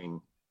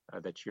knowing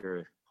that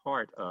you're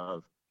part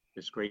of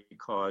this great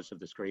cause of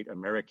this great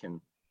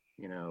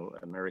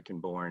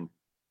American-born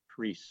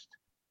priest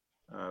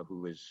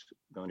who is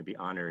going to be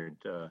honored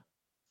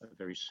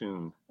very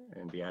soon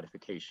in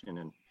beatification.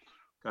 And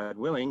God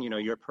willing,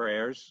 your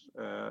prayers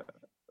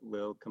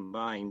will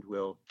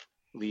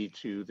lead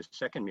to the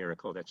second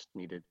miracle that's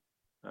needed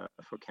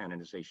for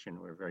canonization.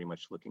 We're very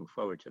much looking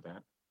forward to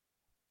that.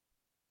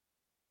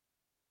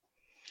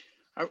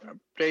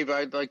 Dave,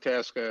 I'd like to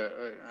ask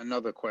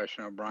another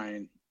question of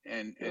Brian,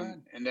 and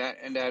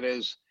that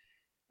is,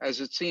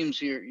 as it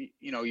seems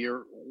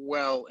you're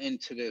well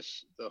into the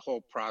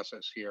whole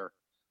process here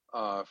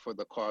for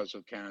the cause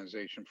of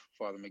canonization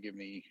for Father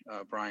McGivney,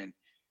 Brian.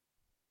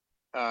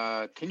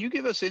 Can you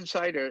give us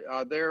insight?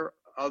 Are there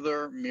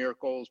other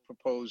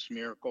proposed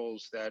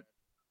miracles that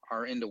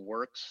are in the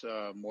works?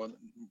 More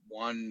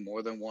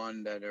than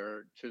one that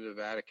are to the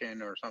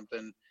Vatican or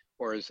something,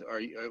 or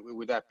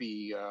would that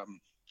be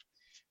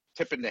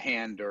tipping the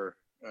hand or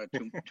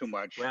too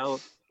much? Well,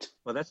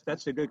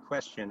 that's a good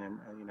question, and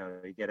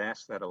you get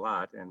asked that a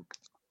lot. And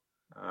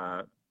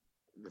the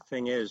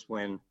thing is,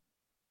 when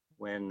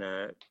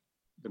the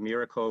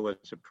miracle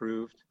was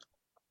approved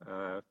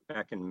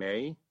back in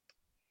May,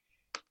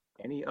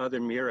 any other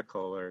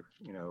miracle or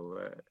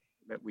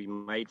that we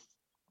might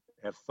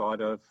have thought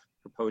of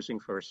proposing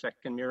for a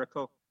second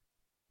miracle,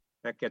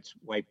 that gets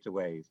wiped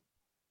away.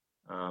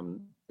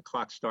 The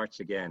clock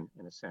starts again,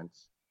 in a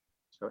sense.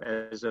 So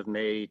as of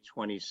May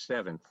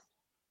 27th,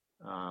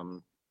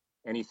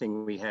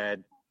 anything we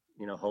had,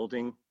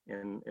 holding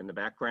in the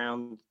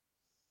background,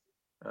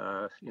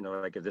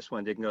 like if this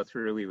one didn't go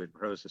through, we would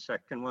propose a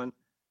second one.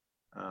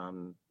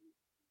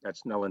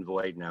 That's null and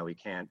void now. We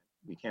can't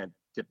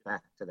dip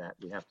back to that.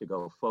 We have to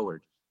go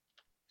forward.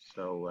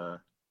 So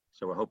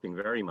we're hoping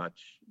very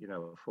much,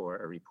 for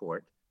a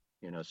report,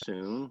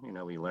 soon.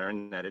 We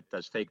learn that it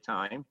does take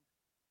time.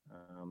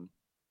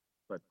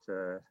 But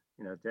to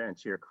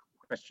answer your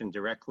question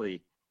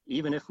directly,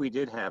 even if we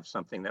did have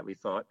something that we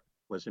thought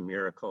was a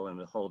miracle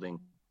and holding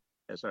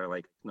as our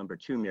number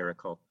 2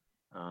 miracle,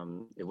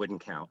 it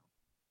wouldn't count.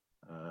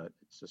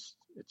 It's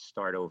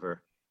start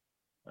over,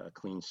 a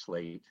clean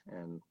slate,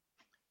 and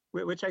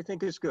which I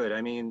think is good.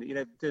 I mean,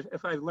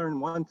 if I learned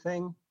one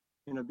thing,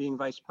 being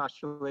vice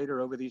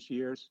postulator over these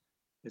years,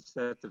 it's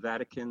that the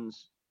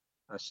Vatican's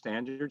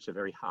standards are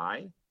very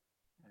high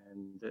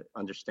and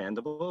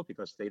understandable,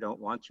 because they don't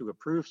want to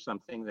approve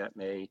something that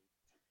may,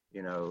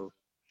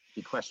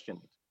 be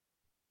questioned,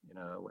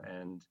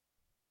 and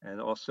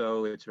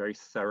also it's very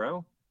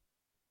thorough.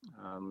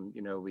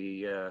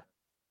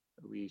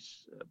 We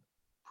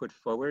put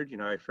forward,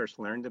 I first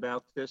learned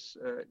about this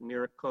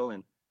miracle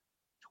in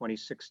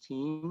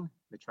 2016.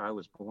 The child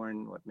was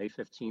born, May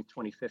 15th,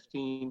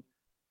 2015.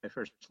 I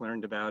first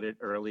learned about it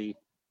early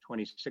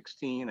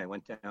 2016. I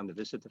went down to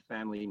visit the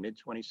family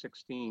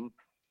mid-2016.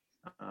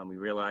 We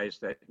realized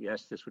that,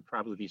 yes, this would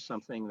probably be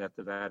something that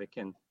the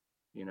Vatican,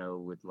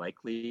 would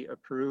likely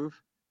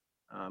approve.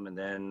 And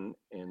then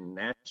in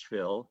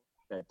Nashville,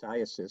 that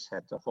diocese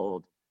had to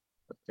hold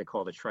what they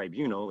call the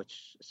tribunal,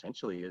 which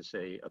essentially is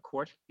a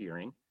court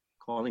hearing,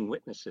 calling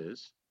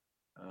witnesses.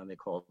 They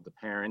called the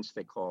parents.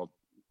 They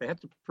had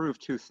to prove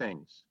 2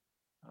 things.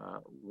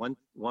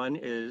 One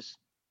is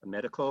a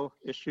medical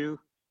issue,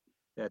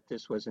 that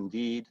this was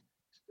indeed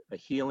a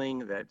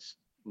healing that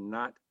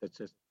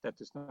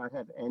does not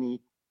have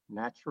any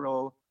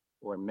natural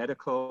or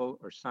medical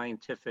or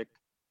scientific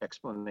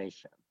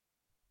explanation,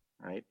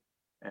 right?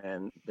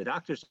 And the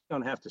doctors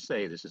don't have to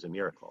say this is a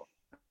miracle,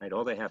 right?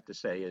 All they have to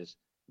say is,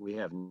 we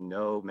have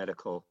no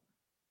medical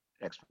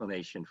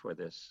explanation for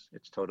this.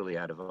 It's totally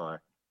out of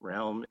our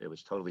realm. It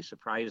was totally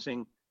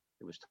surprising.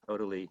 It was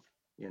totally,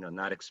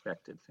 not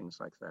expected, things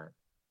like that.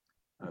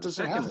 Does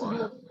it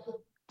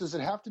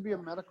have to be a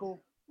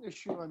medical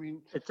issue? I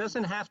mean, It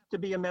doesn't have to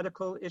be a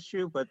medical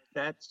issue, but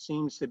that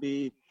seems to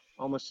be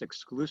almost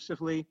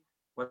exclusively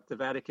what the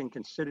Vatican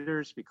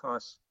considers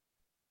because,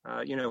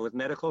 with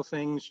medical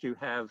things, you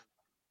have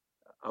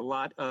a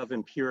lot of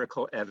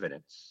empirical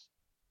evidence,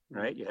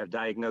 right? You have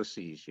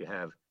diagnoses, you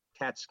have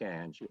CAT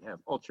scans, you have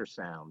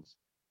ultrasounds,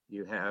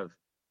 you have,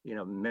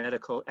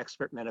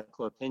 expert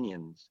medical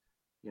opinions.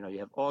 You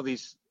have all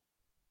these,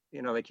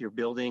 like you're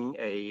building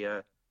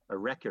a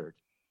record.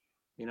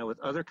 With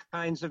other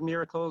kinds of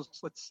miracles,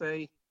 let's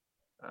say,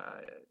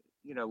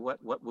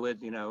 what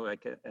would,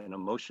 like an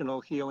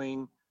emotional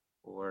healing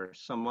or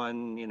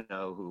someone,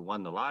 who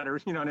won the lottery,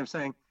 you know what I'm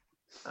saying?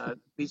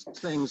 These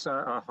things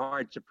are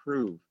hard to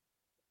prove,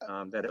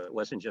 that it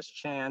wasn't just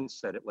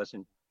chance, that it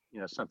wasn't,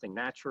 something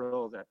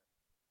natural.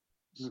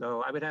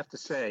 So I would have to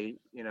say,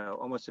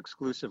 almost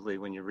exclusively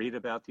when you read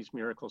about these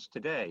miracles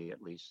today,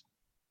 at least,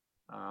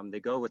 they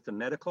go with the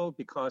medical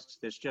because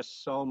there's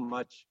just so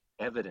much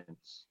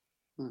evidence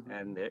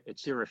and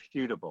it's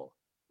irrefutable.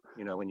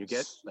 When you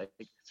get like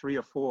 3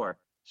 or 4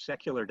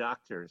 secular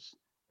doctors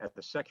at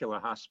the secular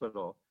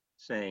hospital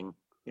saying,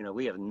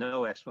 we have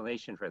no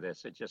explanation for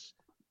this. It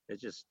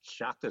just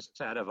shocked us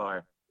out of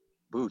our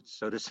boots,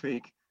 so to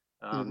speak.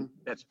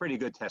 That's pretty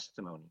good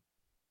testimony.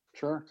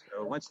 Sure.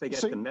 So once they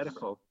get the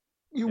medical,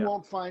 you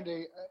won't find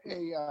a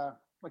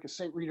like a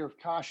Saint Rita of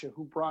Kasha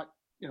who brought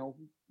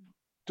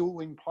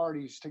dueling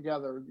parties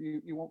together.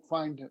 You won't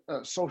find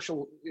a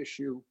social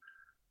issue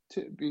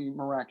to be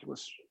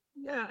miraculous.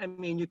 Yeah, I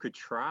mean, you could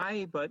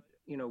try, but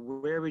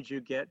where would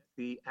you get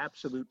the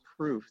absolute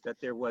proof that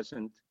there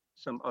wasn't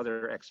some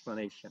other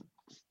explanation?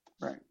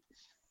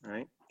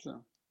 Right.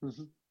 So.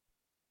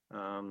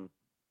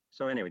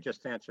 So anyway,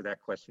 just to answer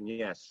that question,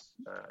 yes,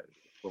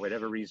 for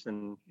whatever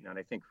reason, and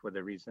I think for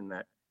the reason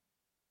that,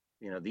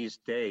 these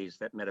days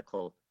that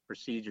medical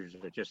procedures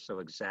are just so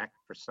exact,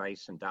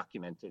 precise, and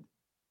documented,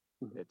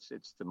 it's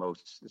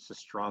the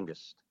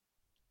strongest.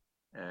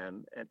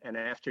 And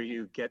after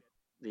you get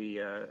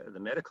the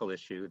medical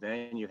issue,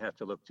 then you have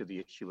to look to the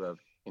issue of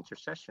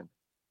intercession.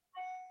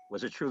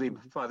 Was it truly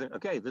Father?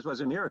 Okay, this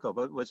was a miracle,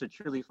 but was it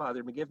truly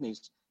Father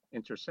McGivney's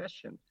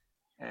intercession?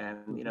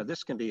 And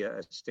this can be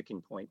a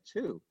sticking point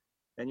too.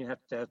 Then you have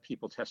to have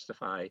people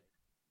testify.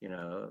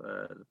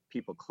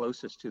 People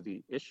closest to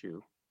the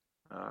issue.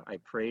 I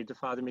prayed to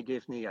Father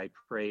McGivney. I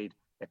prayed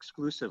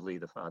exclusively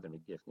to Father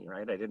McGivney.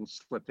 Right? I didn't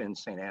slip in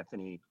St.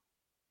 Anthony.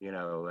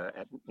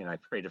 I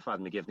prayed to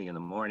Father McGivney in the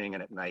morning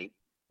and at night.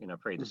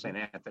 Prayed to St.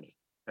 Anthony.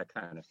 That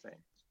kind of thing.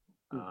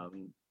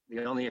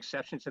 The only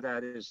exception to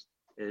that is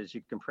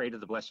you can pray to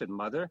the Blessed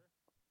Mother,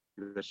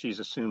 because she's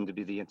assumed to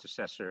be the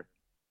intercessor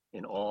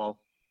in all,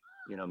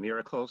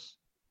 miracles,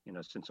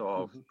 since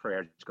all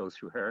prayers go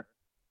through her,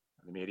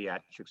 the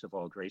mediatrix of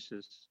all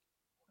graces.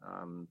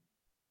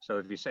 So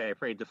if you say, I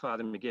prayed to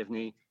Father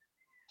McGivney,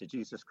 to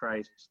Jesus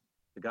Christ,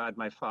 to God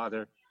my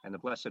Father, and the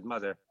Blessed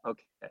Mother,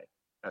 okay,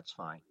 that's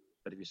fine.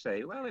 But if you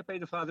say, well, I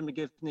prayed to Father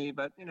McGivney,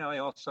 but, I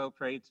also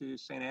prayed to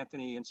St.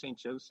 Anthony and St.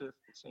 Joseph,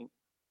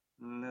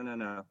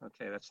 no.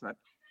 Okay, that's not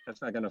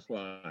going to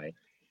fly.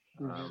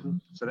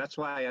 So that's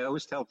why I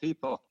always tell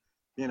people,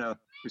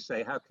 who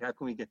say, how can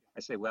we get, I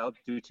say, well,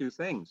 do 2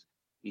 things.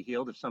 Be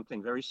healed of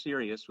something very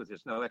serious where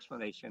there's no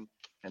explanation.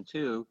 And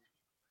 2,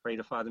 pray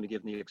to Father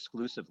McGivney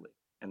exclusively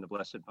and the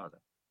Blessed Mother.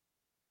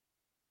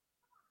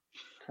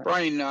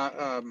 Brian,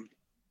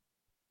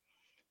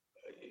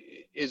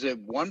 is it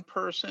one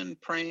person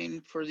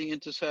praying for the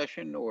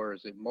intercession, or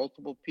is it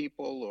multiple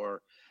people?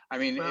 Or, I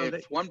mean,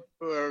 if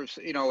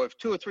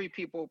 2 or 3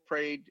 people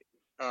prayed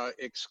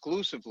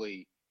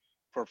exclusively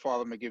for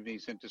Father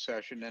McGivney's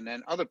intercession, and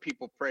then other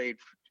people prayed,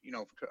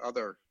 to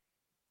other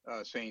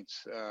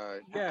saints.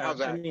 How's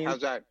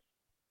that?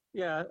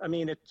 Yeah, I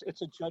mean,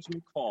 it's a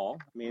judgment call.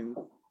 I mean,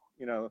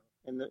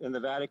 in the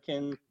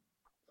Vatican,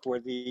 for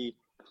the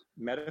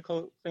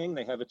medical thing,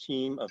 they have a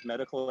team of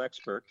medical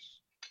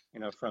experts,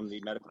 from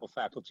the medical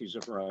faculties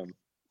of Rome,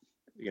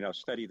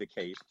 study the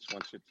case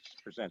once it's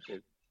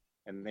presented,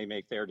 and they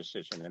make their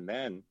decision. And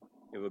then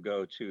it will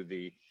go to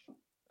the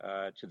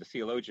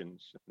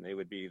theologians, and they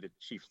would be the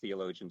chief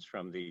theologians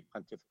from the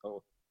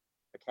pontifical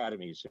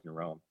academies in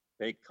Rome.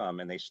 They come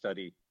and they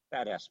study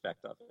that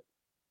aspect of it.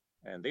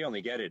 And they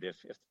only get it if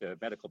the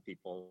medical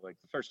people, like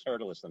the first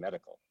hurdle is the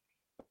medical.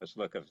 Because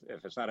look,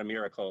 if it's not a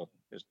miracle,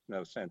 there's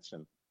no sense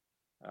in,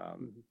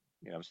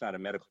 it's not a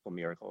medical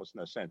miracle, there's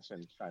no sense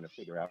in trying to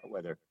figure out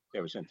whether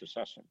there was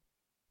intercession.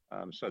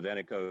 So then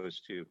it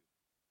goes to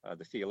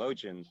the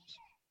theologians.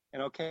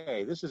 And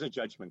okay, this is a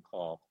judgment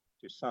call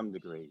to some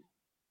degree.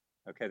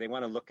 Okay, they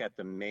want to look at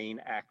the main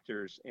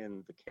actors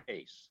in the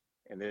case.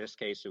 In this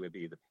case, it would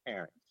be the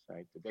parents,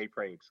 right? Did they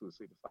pray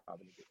exclusively to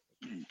Father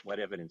McGivney? What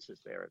evidence is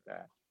there of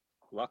that?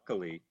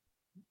 Luckily,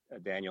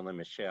 Daniel and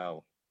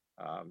Michelle,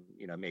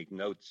 made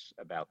notes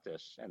about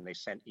this, and they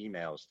sent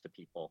emails to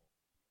people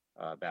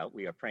about,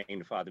 we are praying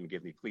to Father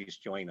McGivney, please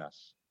join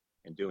us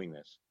in doing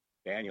this.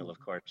 Daniel, of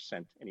course,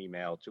 sent an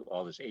email to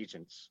all his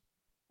agents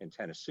in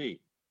Tennessee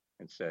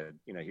and said,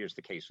 here's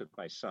the case with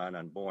my son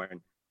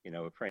unborn.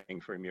 We're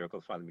praying for a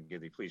miracle, Father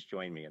McGivney, please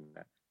join me in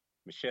that.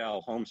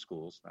 Michelle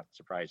homeschools, not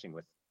surprising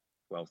with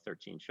 12,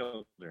 13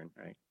 children,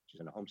 right?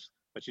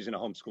 But she's in a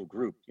homeschool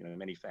group,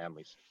 many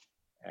families.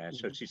 And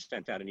so she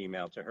sent out an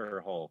email to her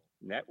whole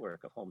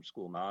network of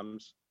homeschool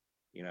moms.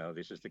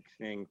 This is the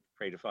thing,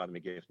 pray to Father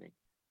McGivney.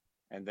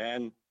 And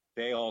then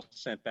they all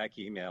sent back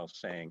emails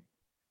saying,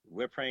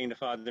 we're praying to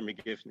Father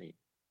McGivney,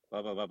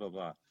 blah, blah, blah, blah,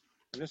 blah.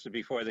 And this is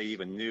before they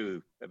even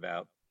knew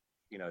about,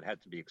 it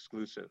had to be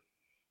exclusive.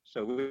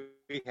 So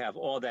we have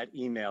all that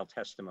email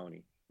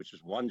testimony, which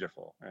is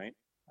wonderful, right?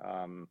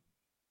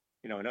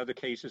 In other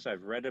cases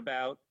I've read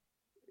about,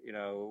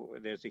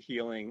 there's a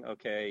healing,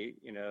 okay,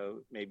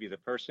 maybe the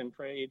person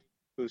prayed,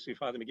 exclusively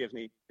Father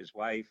McGivney, his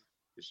wife,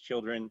 his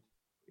children,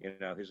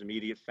 his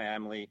immediate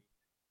family,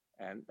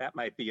 and that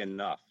might be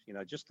enough.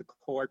 Just the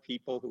core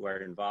people who are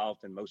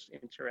involved and most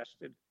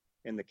interested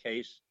in the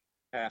case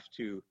have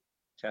to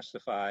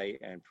testify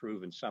and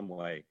prove in some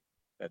way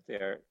that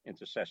their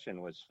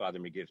intercession was Father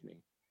McGivney.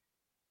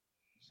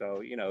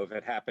 So, if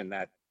it happened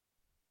that,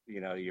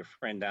 your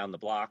friend down the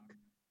block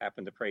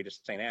happened to pray to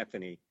St.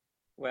 Anthony,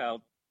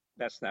 well,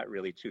 that's not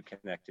really too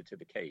connected to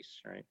the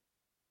case, right?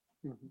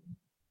 Mm-hmm.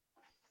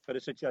 But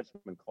it's a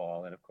judgment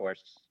call. And of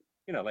course,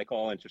 like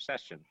all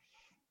intercession,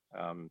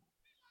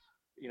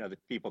 the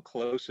people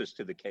closest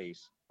to the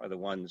case are the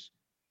ones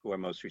who are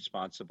most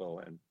responsible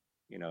and,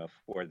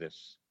 for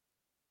this.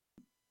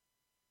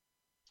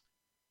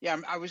 Yeah,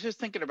 I was just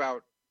thinking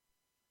about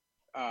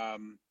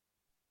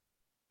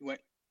when,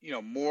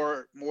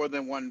 more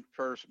than one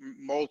person,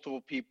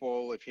 multiple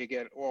people, if you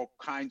get all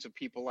kinds of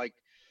people, like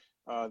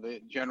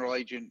the general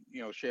agent,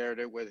 shared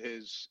it with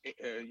his,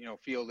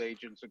 field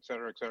agents, et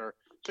cetera, et cetera.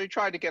 So he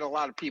tried to get a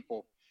lot of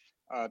people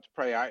to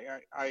pray.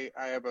 I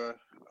have a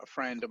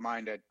friend of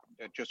mine that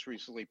just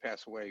recently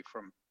passed away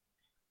from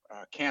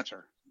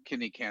cancer,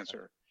 kidney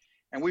cancer,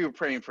 and we were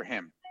praying for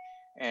him.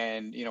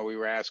 And, we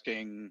were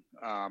asking,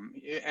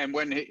 and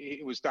when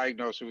he was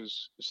diagnosed, it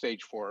was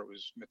stage 4, it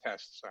was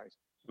metastasized.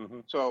 Mm-hmm.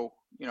 So,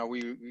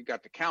 we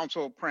got the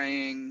council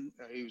praying,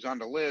 he was on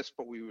the list,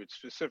 but we would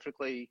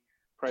specifically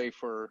pray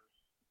for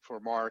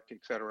Mark, et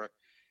cetera.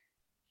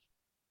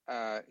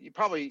 You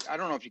probably, I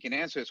don't know if you can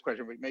answer this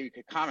question, but maybe you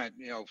could comment,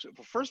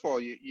 first of all,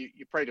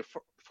 you pray to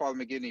Father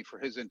McGivney for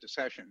his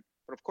intercession,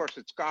 but of course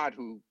it's God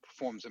who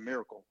performs a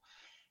miracle.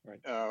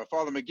 Right.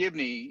 Father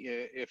McGivney,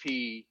 if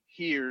he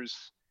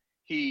hears,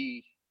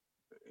 he,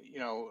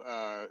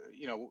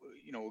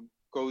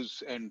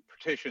 goes and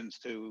petitions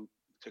to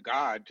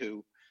God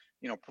to,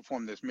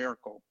 perform this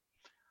miracle.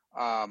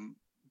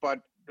 But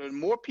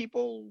more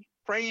people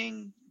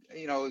praying,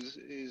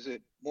 is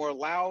it more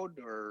loud,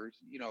 or,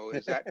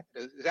 is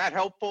that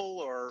helpful,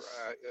 or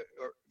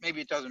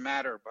maybe it doesn't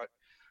matter, but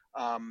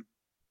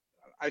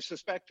I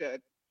suspect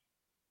that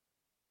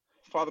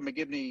Father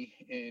McGivney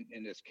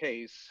in this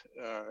case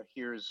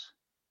hears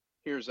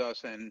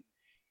us and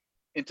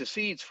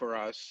intercedes for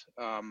us,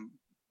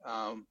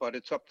 but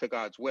it's up to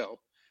God's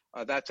will.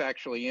 That's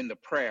actually in the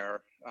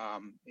prayer.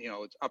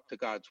 It's up to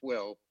God's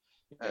will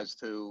as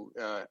to,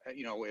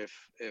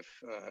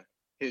 if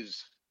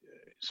his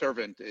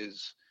servant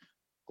is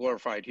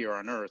glorified here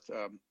on earth.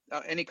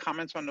 Any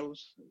comments on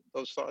those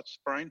thoughts,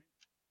 Brian?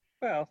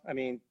 Well, I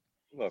mean,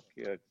 look,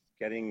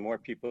 getting more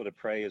people to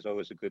pray is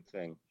always a good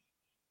thing.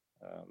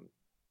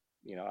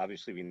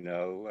 Obviously we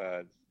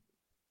know,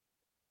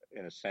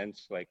 in a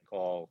sense, like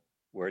all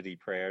worthy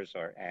prayers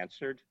are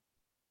answered.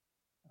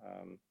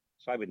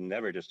 So I would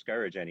never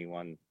discourage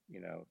anyone,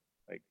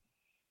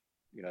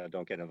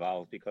 don't get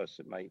involved because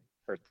it might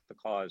hurt the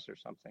cause or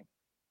something.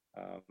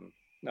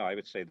 No, I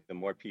would say the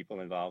more people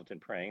involved in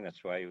praying,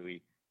 that's why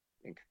we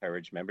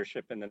encourage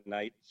membership in the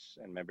Knights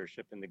and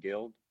membership in the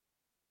Guild.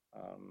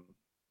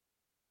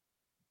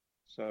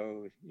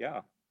 So,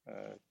 yeah.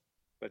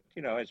 But,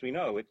 as we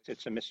know,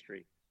 it's a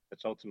mystery.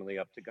 It's ultimately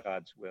up to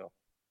God's will.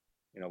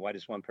 Why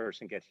does one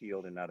person get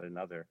healed and not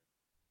another?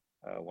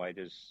 Why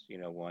does,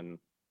 one,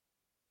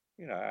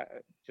 I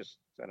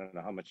don't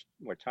know how much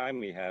more time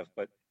we have,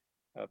 but,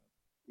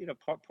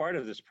 part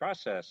of this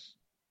process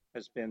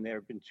has been, there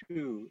have been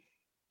 2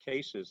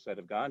 cases that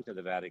have gone to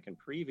the Vatican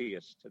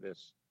previous to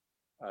this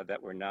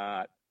that were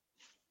not,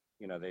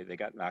 they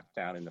got knocked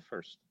down in the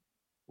first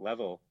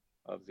level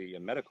of the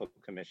medical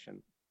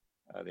commission.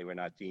 They were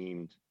not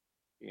deemed,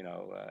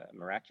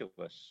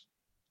 miraculous.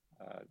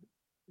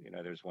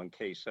 There's one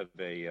case of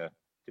a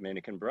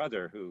Dominican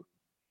brother who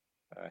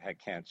had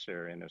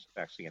cancer and was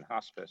actually in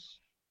hospice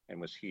and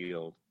was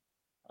healed.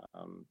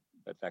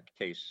 But that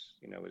case,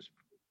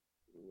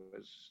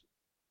 was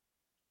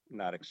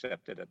not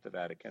accepted at the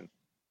Vatican.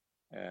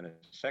 And a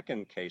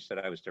second case that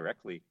I was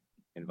directly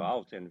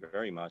involved in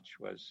very much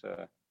was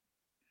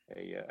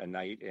a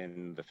night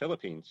in the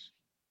Philippines.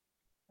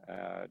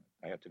 I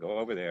had to go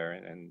over there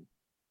and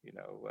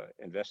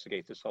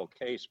investigate this whole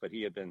case, but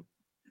he had been,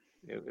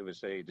 it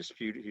was a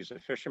dispute. He's a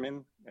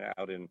fisherman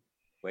out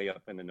way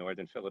up in the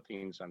northern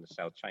Philippines on the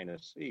South China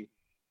Sea.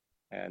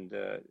 And,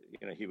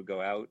 he would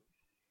go out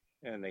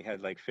and they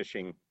had like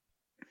fishing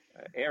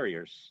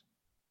areas.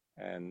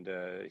 And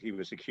he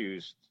was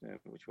accused,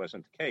 which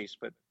wasn't the case,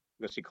 but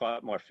because he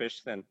caught more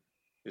fish than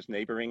his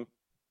neighboring,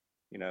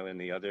 in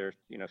the other,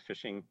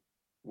 fishing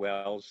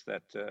wells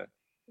that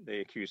they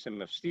accused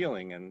him of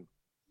stealing. And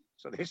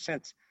so they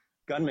sent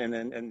gunmen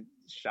and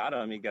shot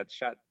him. He got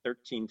shot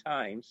 13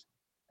 times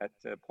at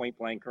point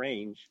blank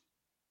range.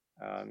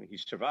 He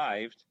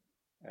survived,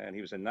 and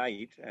he was a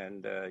knight,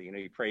 and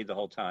he prayed the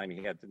whole time.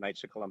 He had the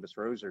Knights of Columbus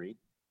Rosary,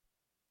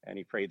 and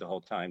he prayed the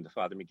whole time to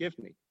Father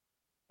McGivney.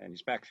 And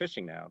he's back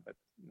fishing now, but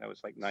that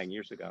was like 9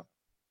 years ago.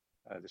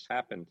 This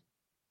happened.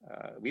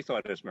 We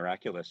thought it was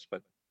miraculous,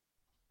 but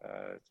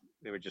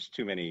there were just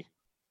too many,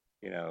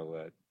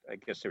 I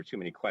guess there were too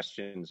many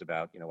questions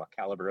about, what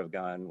caliber of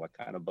gun, what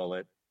kind of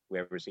bullet,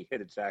 where was he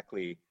hit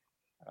exactly,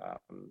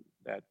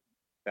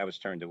 that was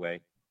turned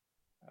away.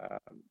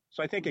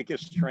 So I think it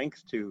gives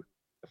strength to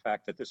the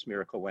fact that this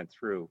miracle went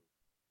through,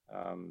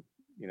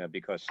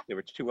 because there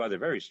were two other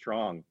very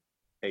strong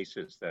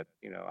cases that,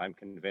 I'm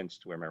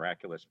convinced were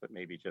miraculous, but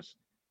maybe just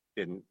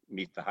didn't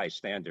meet the high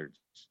standards,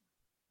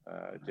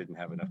 didn't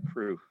have enough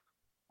proof.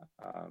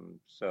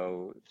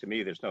 So to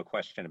me, there's no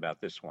question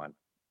about this one.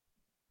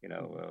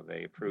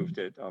 They approved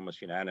it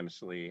almost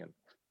unanimously, and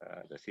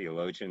the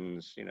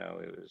theologians,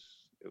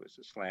 it was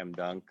a slam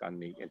dunk on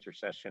the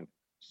intercession.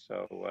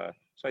 So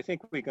I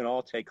think we can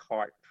all take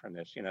heart from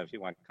this. If you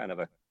want kind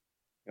of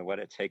what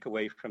a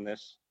takeaway from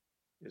this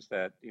is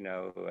that,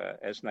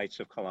 as Knights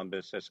of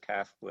Columbus, as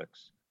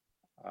Catholics,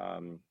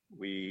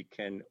 we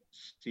can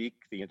seek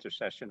the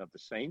intercession of the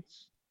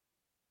saints.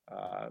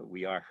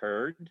 We are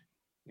heard,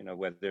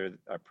 whether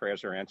our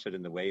prayers are answered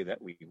in the way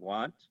that we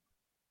want.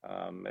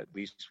 At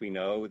least we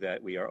know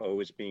that we are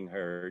always being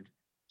heard.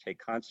 Take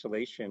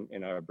consolation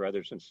in our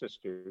brothers and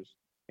sisters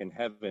in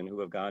heaven who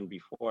have gone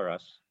before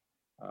us.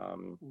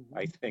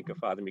 I think of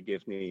Father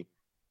McGivney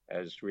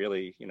as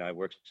really, I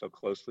worked so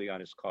closely on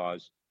his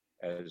cause,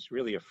 as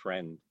really a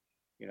friend.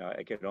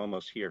 I could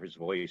almost hear his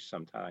voice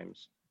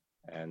sometimes.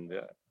 And,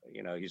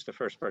 he's the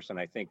first person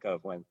I think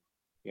of when,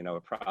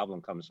 a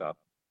problem comes up.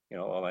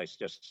 All I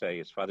just say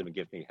is, Father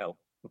McGivney, help.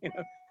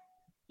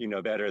 You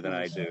know better than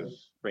I do.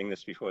 Bring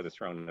this before the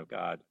throne of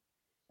God.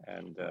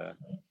 And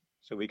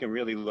so we can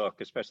really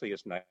look, especially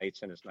as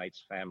Knights and as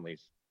Knights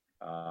families.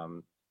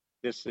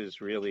 This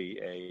is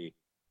really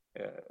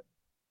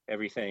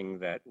everything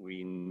that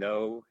we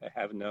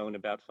have known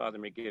about Father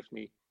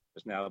McGivney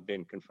has now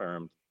been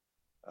confirmed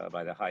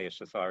by the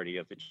highest authority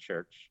of the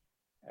Church.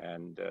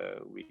 And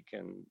we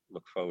can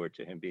look forward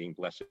to him being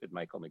Blessed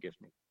Michael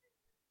McGivney.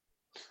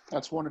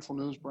 That's wonderful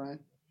news, Brian.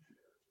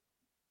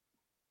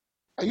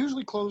 I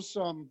usually close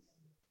with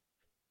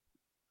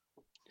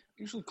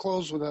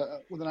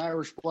an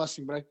Irish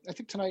blessing, but I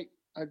think tonight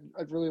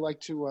I'd really like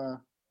to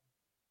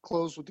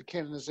close with the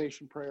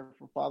canonization prayer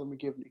for Father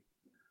McGivney.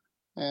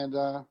 And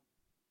it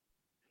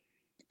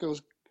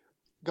goes,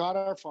 God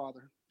our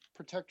Father,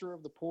 protector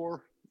of the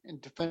poor and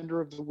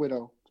defender of the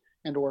widow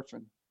and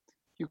orphan,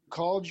 you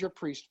called your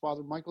priest,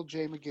 Father Michael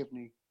J.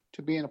 McGivney,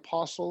 to be an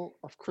apostle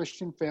of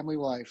Christian family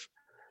life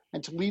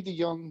and to lead the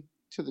young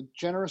to the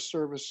generous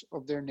service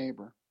of their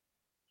neighbor.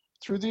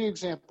 Through the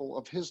example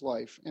of his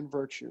life and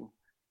virtue,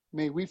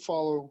 may we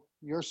follow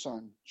your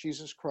Son,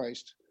 Jesus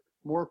Christ,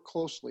 more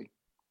closely,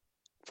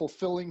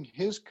 fulfilling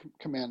his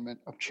commandment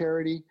of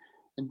charity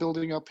and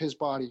building up his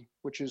body,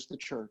 which is the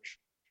church.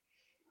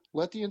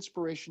 Let the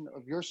inspiration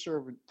of your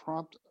servant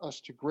prompt us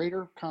to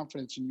greater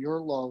confidence in your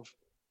love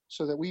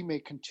so that we may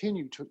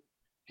continue to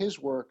his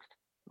work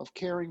of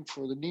caring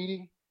for the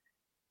needy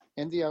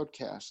and the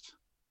outcast.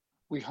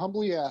 We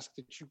humbly ask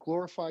that you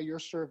glorify your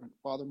servant,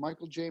 Father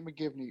Michael J.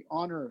 McGivney,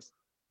 on earth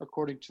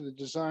according to the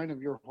design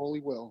of your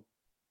holy will.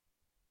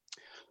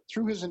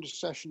 Through his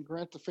intercession,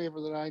 grant the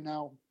favor that I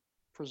now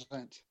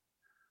present.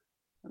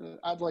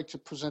 I'd like to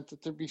present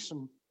that there be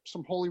some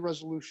holy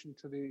resolution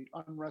to the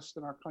unrest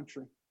in our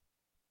country.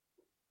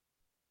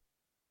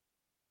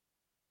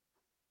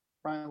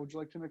 Brian, would you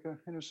like to make an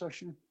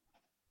intercession?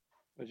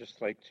 I'd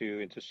just like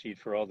to intercede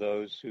for all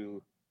those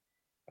who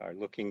are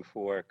looking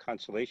for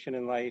consolation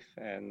in life,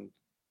 and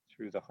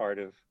through the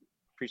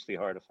priestly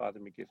heart of Father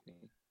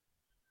McGivney,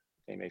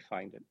 they may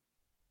find it.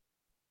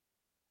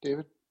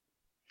 David?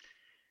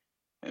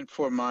 And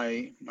for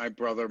my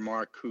brother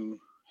Mark, who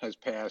has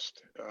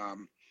passed,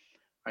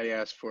 I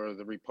ask for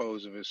the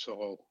repose of his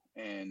soul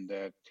and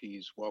that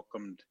he's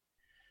welcomed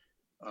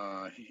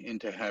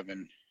into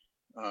heaven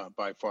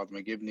by Father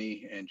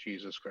McGivney and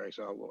Jesus Christ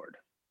our Lord.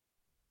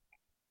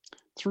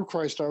 Through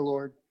Christ our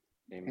Lord.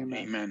 Amen.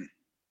 Amen.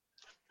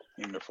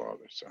 In the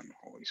Father, Son,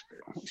 Holy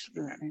Spirit. Holy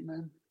Spirit.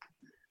 Amen.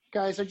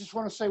 Guys, I just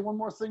want to say one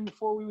more thing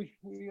before we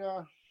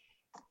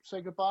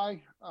say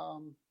goodbye.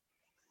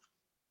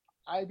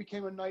 I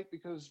became a knight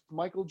because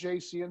Michael J.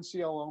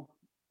 Cianciello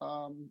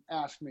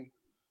asked me.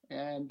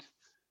 And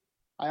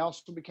I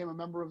also became a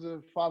member of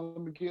the Father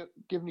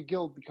McGivney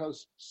Guild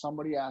because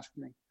somebody asked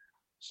me.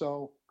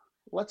 So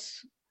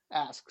let's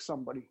ask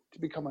somebody to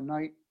become a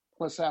knight.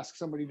 Let's ask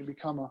somebody to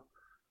become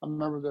a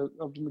member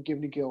of the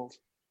McGivney Guild.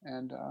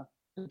 And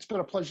it's been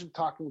a pleasure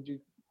talking with you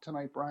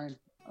tonight, Brian.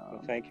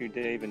 Well, thank you,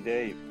 Dave and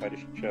Dave. Quite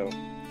a show.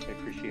 I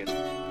appreciate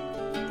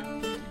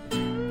it.